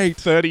But, like, great.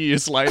 30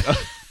 years later.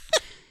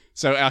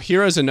 So our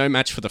heroes are no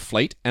match for the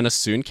fleet and are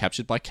soon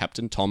captured by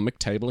Captain Tom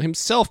McTable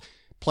himself,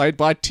 played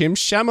by Tim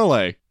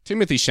Chalamet.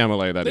 Timothy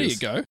Chalamet, that There is. you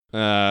go.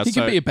 He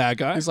So could be a bad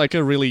guy. He's like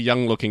a really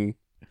young-looking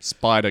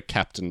spider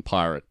captain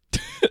pirate.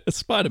 A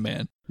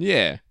Spider-Man.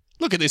 Yeah.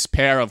 Look at this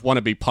pair of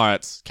wannabe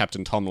pirates,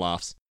 Captain Tom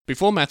laughs.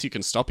 Before Matthew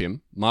can stop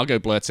him, Margot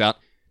blurts out,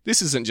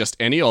 "This isn't just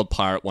any old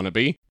pirate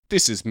wannabe.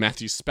 This is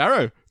Matthew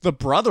Sparrow, the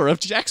brother of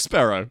Jack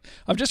Sparrow."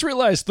 I've just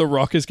realized The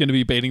Rock is going to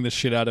be beating the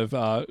shit out of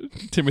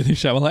Timothy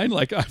Chalamet.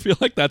 Like, I feel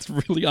like that's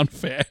really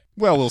unfair.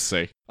 Well, we'll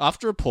see.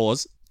 After a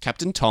pause,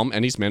 Captain Tom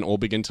and his men all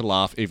begin to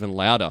laugh even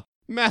louder.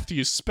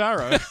 Matthew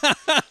Sparrow?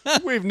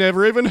 We've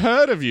never even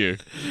heard of you.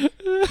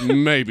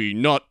 Maybe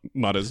not,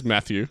 mutters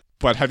Matthew.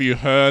 But have you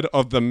heard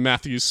of the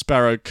Matthew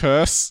Sparrow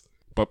curse?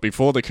 But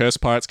before the curse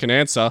pirates can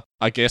answer,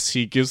 I guess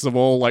he gives them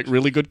all like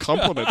really good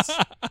compliments,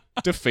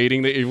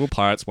 defeating the evil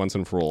pirates once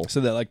and for all. So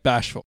they're like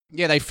bashful.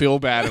 Yeah, they feel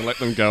bad and let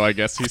them go, I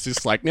guess. He's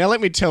just like, now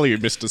let me tell you,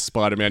 Mr.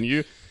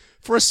 Spider-Man,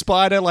 for a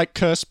spider like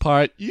cursed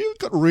pirate, you've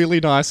got really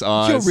nice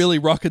eyes. You're really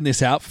rocking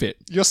this outfit.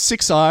 Your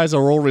 6 eyes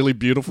are all really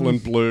beautiful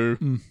and blue.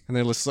 And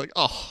they're just like,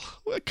 oh,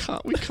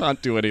 we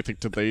can't do anything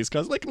to these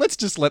guys. Like, let's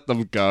just let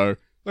them go.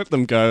 Let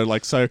them go.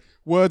 Like, so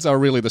words are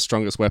really the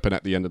strongest weapon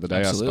at the end of the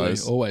day, Absolutely, I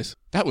suppose. Always.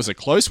 That was a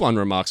close one,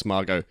 remarks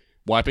Margot,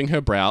 wiping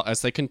her brow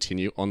as they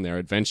continue on their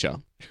adventure.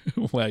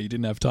 Wow, you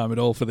didn't have time at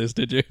all for this,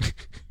 did you?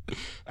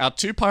 Our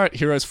 2 pirate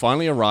heroes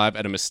finally arrive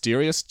at a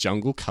mysterious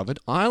jungle-covered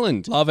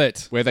island. Love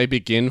it. Where they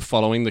begin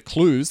following the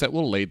clues that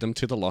will lead them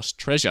to the lost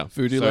treasure.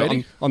 Voodoo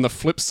lady? On the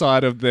flip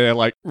side of their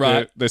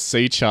Right. their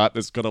sea chart,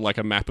 there's got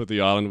a map of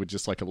the island with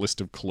just like a list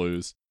of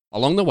clues.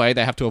 Along the way,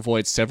 they have to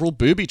avoid several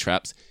booby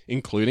traps,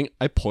 including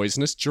a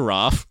poisonous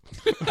giraffe.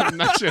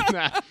 Imagine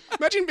that.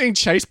 Imagine being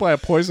chased by a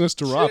poisonous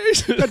giraffe.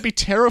 That'd be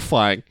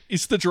terrifying.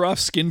 Is the giraffe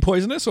skin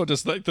poisonous or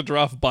does like the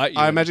giraffe bite you?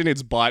 I imagine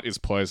its bite is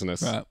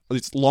poisonous. Right.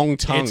 It's long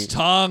tongue. Its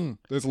tongue.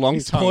 There's long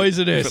It's tongue.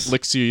 poisonous. If it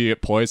licks you, you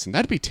get poisoned.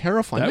 That'd be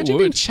terrifying. That Imagine would.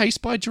 being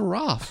chased by a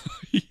giraffe.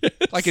 Yes.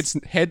 Like its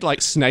head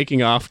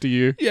snaking after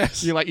you.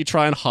 Yes. You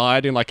try and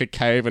hide in a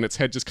cave and its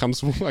head just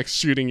comes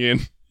shooting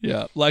in.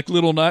 Yeah, like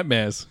Little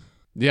Nightmares.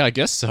 Yeah, I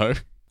guess so.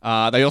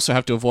 They also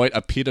have to avoid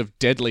a pit of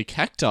deadly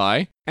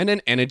cacti and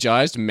an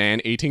energized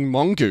man-eating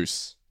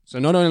mongoose. So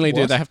not only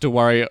do What? they have to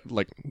worry,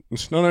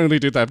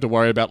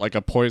 about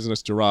a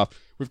poisonous giraffe,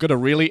 we've got a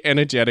really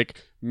energetic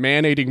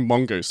man-eating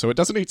mongoose. So it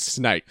doesn't eat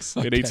snakes;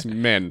 it eats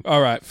men.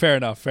 All right, fair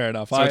enough.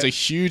 So it's a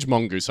huge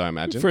mongoose, I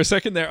imagine. For a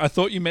second there, I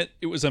thought you meant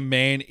it was a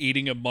man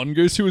eating a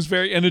mongoose who was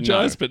very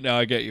energized, but now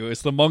I get you.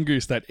 It's the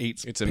mongoose that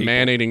eats It's a people.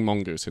 man-eating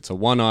mongoose. It's a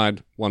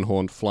one-eyed,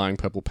 one-horned, flying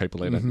purple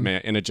people eater,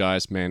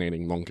 energized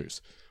man-eating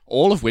mongoose.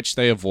 All of which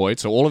they avoid.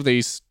 So all of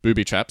these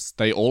booby traps,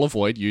 they all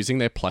avoid using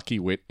their plucky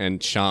wit and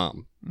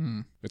charm.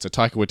 It's a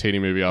Taika Waititi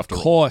movie after Of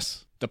all.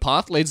 course. The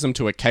path leads them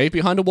to a cave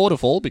behind a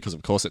waterfall, because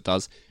of course it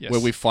does, Yes. where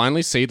we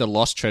finally see the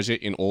lost treasure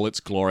in all its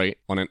glory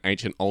on an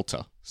ancient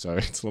altar. So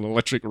it's an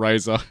electric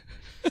razor.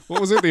 What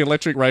was it? The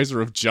electric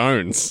razor of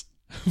Jones.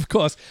 Of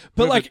course.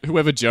 But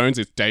Whoever Jones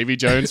is, Davy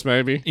Jones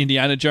maybe?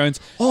 Indiana Jones.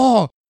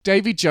 Oh,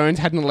 Davy Jones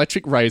had an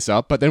electric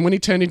razor, but then when he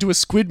turned into a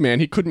squid man,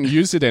 he couldn't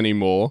use it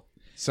anymore.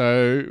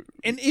 So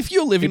And if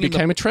you're it living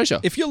became a treasure.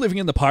 if you're living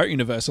in the pirate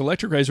universe,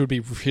 electric razor would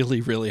be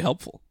really, really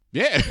helpful.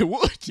 Yeah, it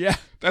would. Yeah.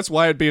 That's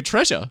why it'd be a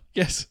treasure.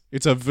 Yes.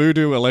 It's a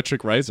voodoo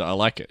electric razor. I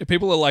like it. If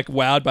people are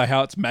wowed by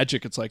how it's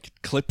magic, it's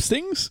clips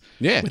things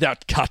Yeah.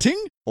 without cutting.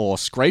 Or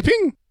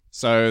scraping.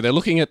 So they're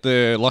looking at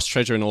the lost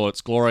treasure in all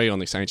its glory on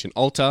this ancient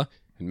altar,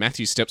 and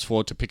Matthew steps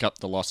forward to pick up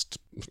the lost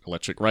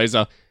electric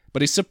razor,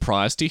 but is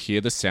surprised to hear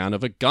the sound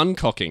of a gun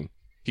cocking.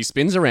 He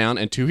spins around,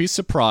 and to his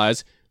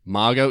surprise,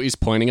 Margot is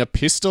pointing a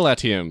pistol at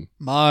him.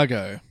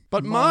 Margot.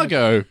 But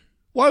Margot,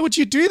 why would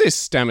you do this?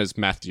 Stammers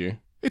Matthew.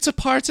 It's a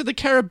Pirates of the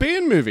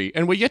Caribbean movie,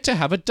 and we're yet to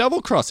have a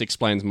double cross,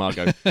 explains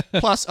Margot.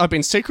 Plus, I've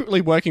been secretly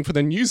working for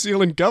the New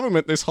Zealand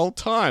government this whole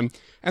time,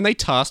 and they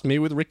tasked me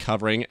with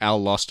recovering our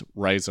lost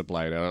razor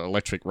blade, our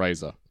electric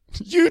razor.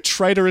 You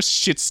traitorous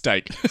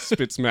shitsteak,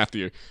 spits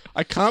Matthew.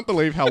 I can't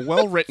believe how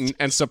well written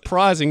and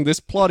surprising this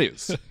plot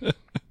is.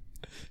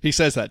 He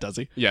says that, does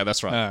he? Yeah,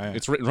 that's right. Oh, yeah.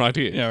 It's written right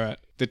here. Yeah, right.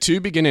 The two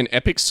begin an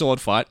epic sword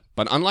fight,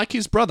 but unlike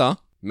his brother,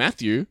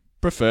 Matthew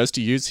prefers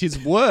to use his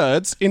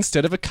words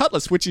instead of a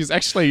cutlass, which is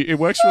actually, it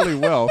works really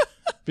well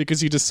because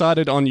he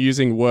decided on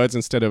using words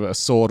instead of a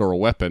sword or a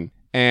weapon.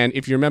 And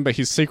if you remember,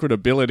 his secret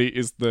ability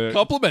is the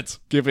Compliments.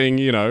 giving,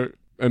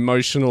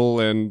 emotional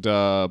and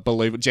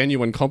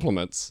genuine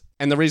compliments.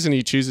 And the reason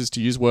he chooses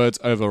to use words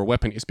over a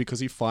weapon is because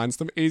he finds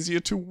them easier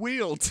to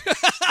wield.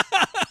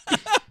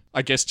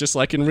 I guess just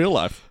like in real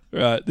life.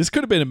 Right. This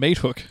could have been a meat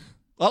hook.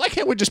 I like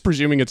how we're just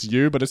presuming it's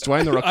you, but it's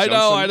Dwayne The Rock I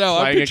Johnson know.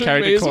 I'm playing a picturing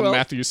character me as called well.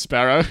 Matthew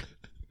Sparrow.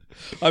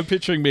 I'm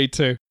picturing me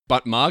too.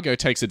 But Margot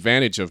takes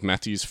advantage of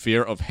Matthew's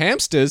fear of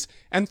hamsters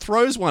and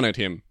throws one at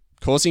him,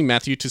 causing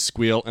Matthew to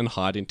squeal and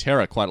hide in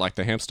terror, quite like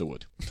the hamster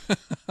would.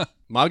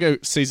 Margot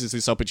seizes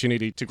this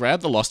opportunity to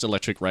grab the lost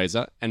electric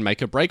razor and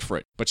make a break for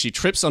it, but she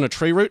trips on a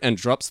tree root and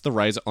drops the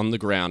razor on the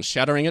ground,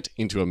 shattering it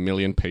into a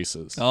million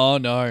pieces. Oh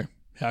no.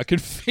 How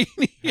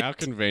convenient. How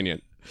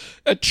convenient.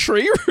 A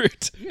tree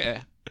root.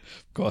 Yeah.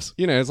 Of course.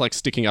 It's like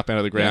sticking up out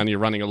of the ground, you're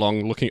running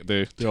along looking at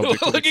the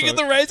object. Looking at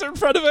the razor in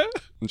front of her.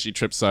 And she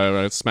trips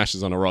over,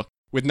 smashes on a rock.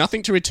 With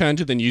nothing to return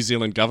to the New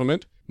Zealand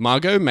government,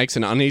 Margot makes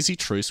an uneasy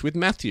truce with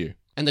Matthew,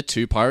 and the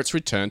two pirates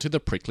return to the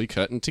prickly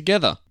curtain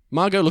together.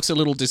 Margot looks a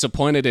little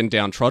disappointed and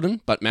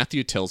downtrodden, but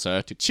Matthew tells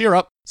her to cheer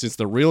up, since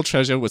the real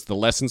treasure was the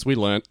lessons we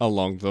learnt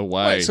along the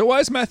way. Wait, so why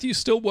is Matthew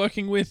still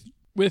working with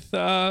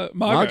Margot?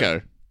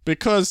 Margot.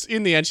 Because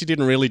in the end, she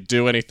didn't really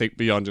do anything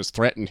beyond just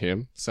threaten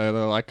him. So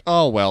they're like,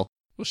 oh, well,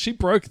 Well, she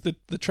broke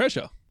the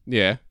treasure.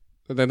 yeah.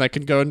 And then they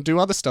can go and do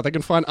other stuff. They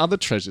can find other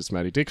treasures,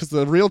 Matty D, because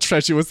the real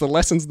treasure was the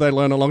lessons they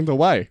learn along the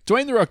way.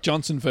 Dwayne The Rock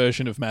Johnson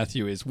version of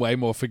Matthew is way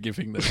more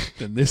forgiving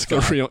than this guy.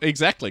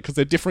 Exactly, because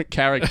they're different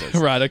characters.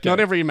 Right, okay. Not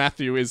every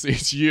Matthew is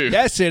you.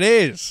 Yes, it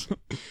is.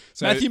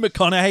 So, Matthew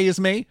McConaughey is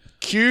me.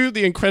 Cue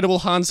the incredible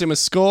Hans Zimmer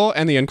score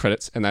and the end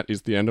credits, and that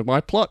is the end of my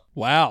plot.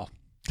 Wow.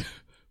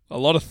 A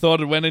lot of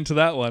thought went into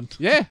that one.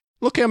 Yeah.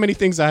 Look how many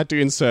things I had to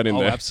insert in Oh,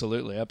 there.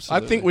 absolutely. I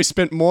think we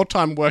spent more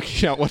time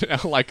working out what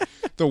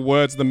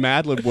the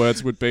Mad Lib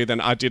words would be than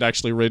I did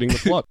actually reading the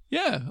plot.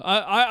 Yeah,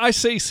 I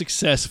see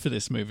success for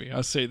this movie.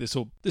 I see this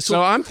will.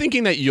 So I'm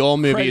thinking that your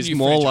movie create a is new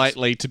more franchise.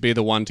 likely to be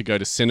the one to go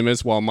to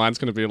cinemas, while mine's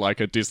going to be like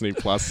a Disney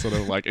Plus sort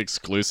of like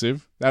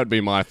exclusive. That would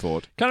be my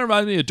thought. Kind of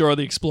reminds me of Dora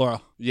the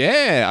Explorer.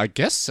 Yeah, I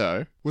guess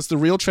so. Was the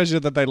real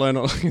treasure that they learn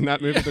in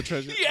that movie the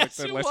treasure? Yes,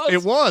 like it the was.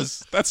 It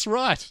was. That's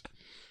right.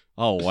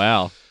 Oh,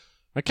 wow.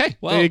 Okay,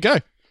 Well- there you go.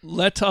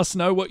 Let us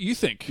know what you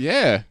think.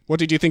 Yeah. What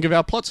did you think of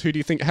our plots? Who do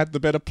you think had the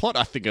better plot?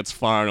 I think it's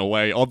far and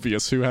away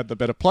obvious who had the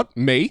better plot.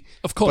 Me.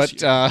 Of course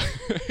But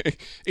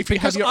if you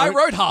have Because your I own...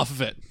 wrote half of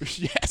it.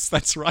 Yes,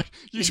 that's right.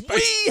 You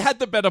We had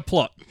the better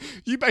plot.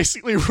 you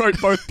basically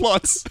wrote both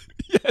plots.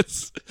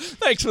 Yes.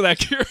 Thanks for that,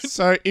 Kieran.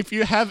 So if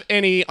you have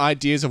any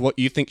ideas of what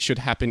you think should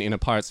happen in a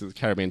Pirates of the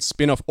Caribbean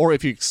spin-off, or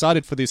if you're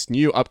excited for this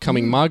new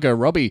upcoming Margot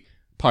Robbie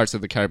Pirates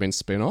of the Caribbean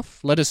spin-off,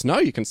 let us know.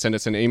 You can send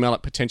us an email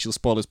at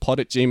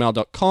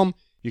potentialspoilerspod@gmail.com.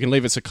 You can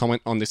leave us a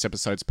comment on this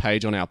episode's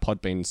page on our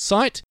Podbean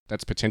site.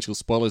 That's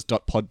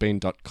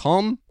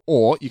potentialspoilers.podbean.com.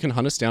 Or you can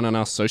hunt us down on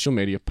our social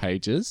media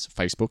pages,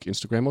 Facebook,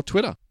 Instagram, or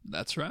Twitter.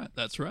 That's right.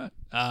 That's right.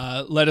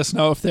 Let us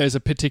know if there's a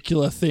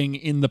particular thing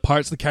in the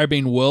Pirates of the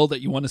Caribbean world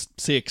that you want to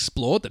see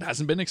explored that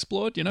hasn't been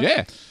explored, you know?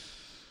 Yeah.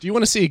 Do you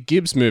want to see a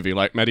Gibbs movie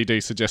like Matty D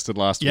suggested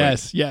last week?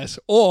 Yes.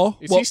 Or,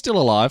 Is he still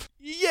alive?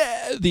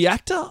 yeah, the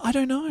actor? I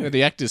don't know. Yeah,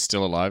 the actor's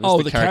still alive. Is Oh,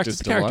 the the character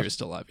character still alive? is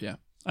still alive, yeah.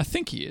 I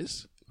think he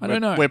is. I don't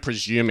know. We're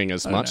presuming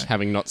as much, know.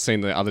 having not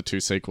seen the other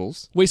two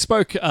sequels. We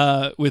spoke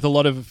with a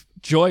lot of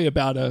joy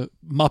about a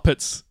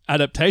Muppets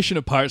adaptation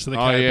of Pirates of the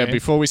Oh Caribbean. yeah,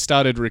 before we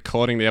started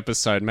recording the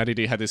episode, Matty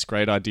D had this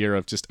great idea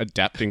of just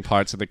adapting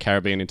Pirates of the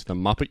Caribbean into the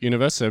Muppet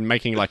universe, so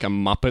making like a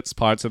Muppets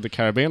Pirates of the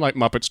Caribbean, like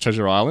Muppets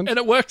Treasure Island. And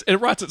it worked. It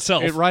writes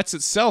itself. It writes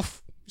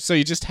itself. So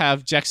you just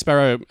have Jack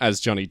Sparrow as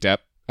Johnny Depp,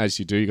 as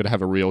you do. You got to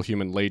have a real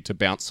human lead to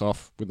bounce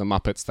off. With the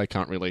Muppets, they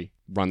can't really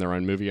run their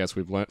own movie, as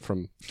we've learnt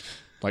from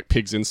like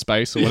Pigs in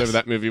Space or whatever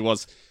that movie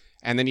was.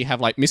 And then you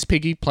have like Miss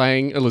Piggy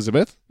playing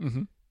Elizabeth.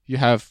 Mm-hmm. You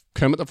have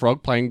Kermit the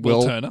Frog playing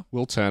Will Turner.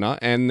 Will Turner.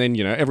 And then,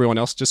 everyone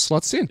else just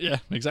slots in. Yeah,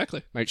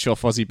 exactly. Make sure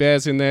Fozzie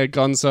Bear's in there,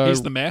 Gonzo.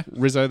 He's the mayor.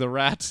 Rizzo the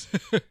Rat.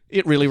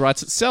 It really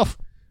writes itself.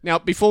 Now,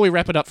 before we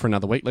wrap it up for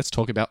another week, let's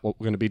talk about what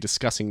we're going to be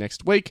discussing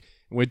next week.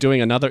 We're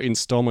doing another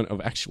installment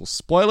of actual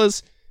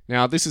spoilers.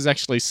 Now, this is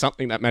actually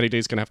something that Matty D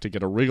is going to have to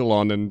get a wriggle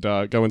on and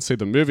go and see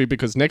the movie,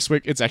 because next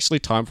week it's actually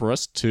time for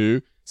us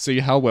to see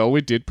how well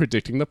we did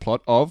predicting the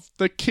plot of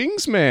The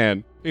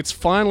Kingsman. It's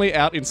finally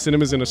out in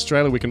cinemas in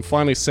Australia. We can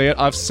finally see it.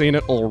 I've seen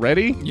it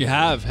already. You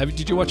have.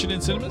 Did you watch it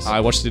in cinemas? I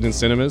watched it in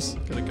cinemas.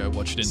 Gotta go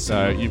watch it in So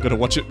cinemas. you've got to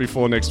watch it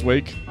before next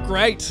week.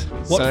 Great.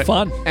 What So-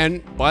 fun.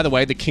 And by the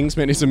way, The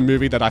Kingsman is a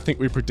movie that I think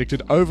we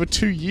predicted over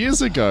 2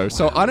 years ago.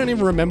 So I don't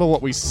even remember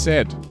what we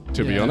said,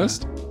 to be Yeah.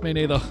 honest. Me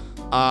neither.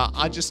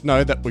 I just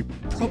know that we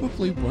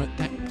probably weren't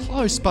that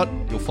close, but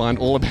you'll find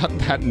all about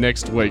that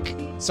next week.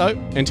 So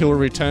until we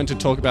return to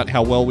talk about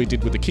how well we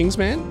did with The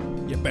Kingsman,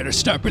 You better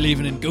start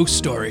believing in ghost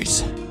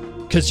stories,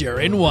 because you're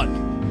in one.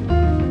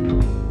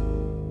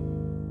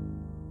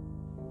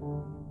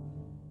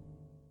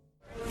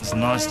 It's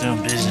nice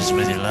doing business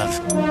with you, love.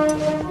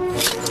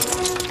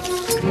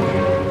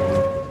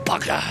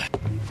 Bugger.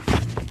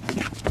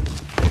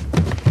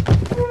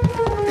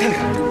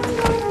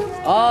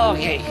 I'll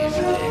get you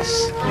for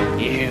this.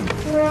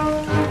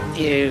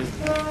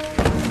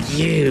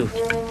 You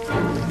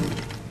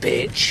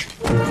bitch.